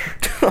at Busch.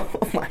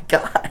 Oh, my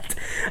God.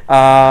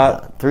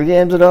 3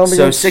 games at home?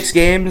 So 6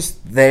 games,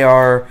 they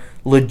are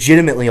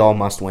legitimately all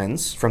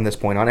must-wins from this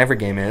point on. Every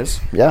game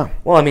is. Yeah.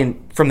 Well, I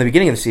mean, from the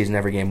beginning of the season,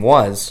 every game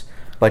was.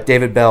 But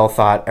David Bell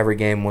thought every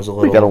game was a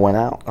little... We got to win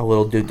out. A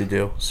little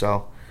do-do-do,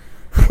 so...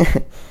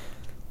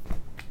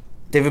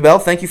 David Bell,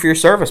 thank you for your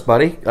service,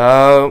 buddy.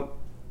 You're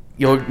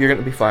going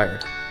to be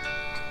fired.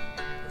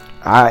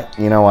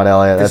 You know what,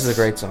 Elliot? This is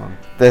a great song.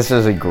 This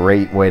is a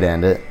great way to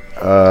end it.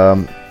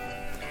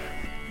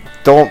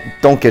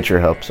 Don't get your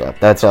hopes up.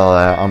 That's all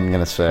I'm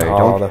going to say.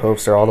 The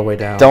hopes are all the way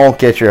down. Don't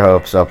get your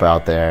hopes up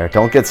out there.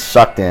 Don't get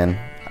sucked in.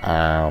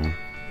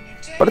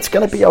 But it's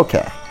going to be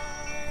okay.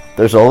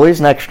 There's always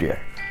next year.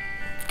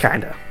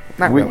 Kinda.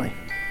 Not really.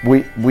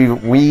 We'll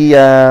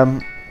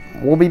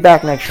be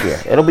back next year.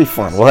 It'll be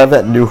fun. We'll have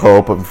that new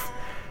hope of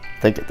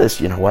thinking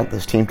this. You know what?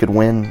 This team could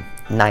win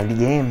 90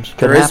 games.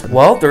 Could happen.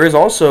 There is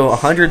also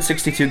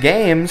 162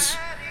 games.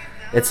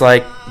 It's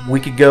like we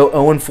could go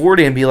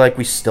 0-40 and be like,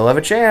 we still have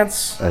a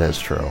chance. That is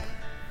true.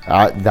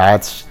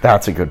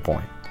 That's a good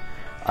point.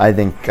 I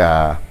think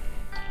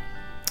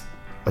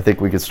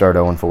we could start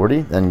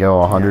 0-40, then go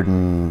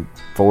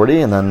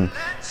 140, and then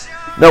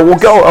we'll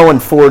go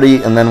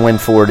 0-40 and then win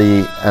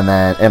 40 and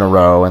then in a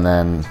row, and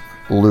then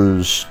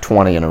lose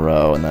 20 in a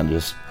row, and then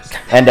just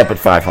end up at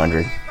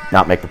 500,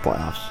 not make the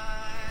playoffs.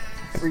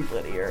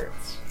 Everybody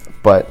hurts.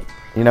 But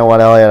you know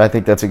what, Elliot? I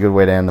think that's a good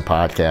way to end the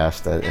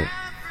podcast.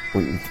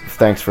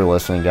 Thanks for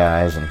listening,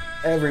 guys, and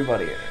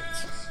Everybody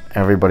hurts.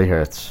 everybody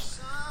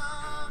hurts.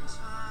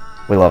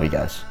 We love you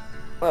guys.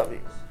 Love you.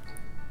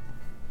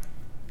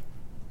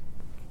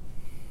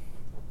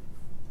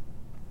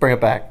 Bring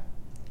it back.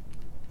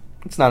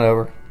 It's not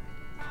over.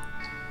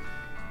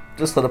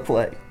 Just let it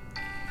play.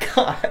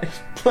 God,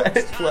 let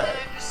it play.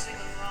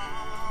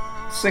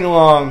 Sing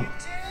along.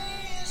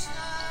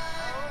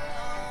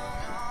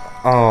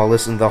 Oh,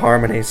 listen to the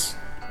harmonies.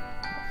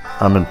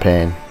 I'm in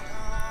pain.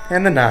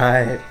 And the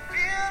night.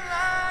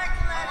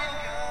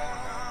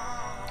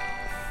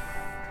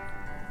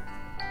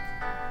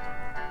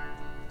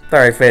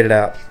 Alright, fade it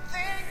out.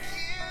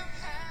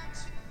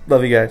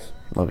 Love you guys.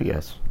 Love you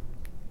guys.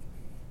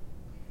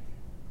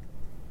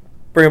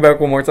 Bring it back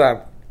one more time.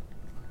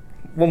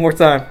 One more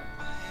time.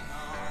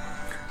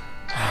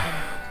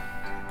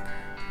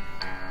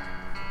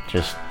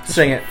 Just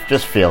Sing it.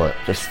 Just feel it.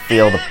 Just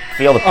feel the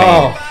pain.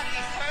 Oh,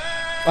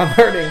 I'm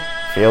hurting.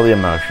 Feel the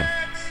emotion.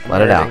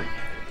 Let it out.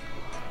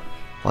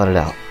 Let it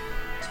out.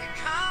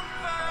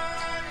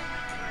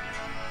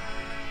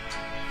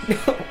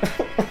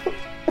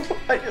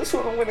 I just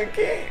want to win a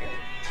game.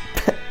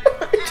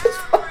 I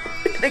just want to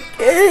win a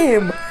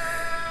game.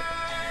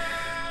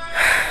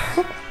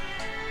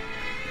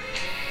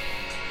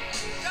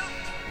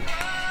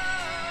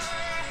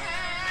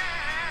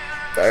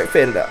 Alright,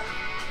 fade it out.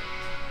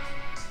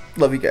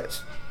 Love you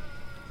guys.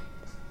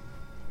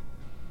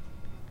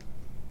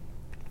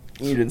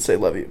 You didn't say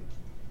love you.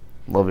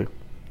 Love you.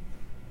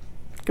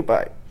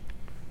 Goodbye.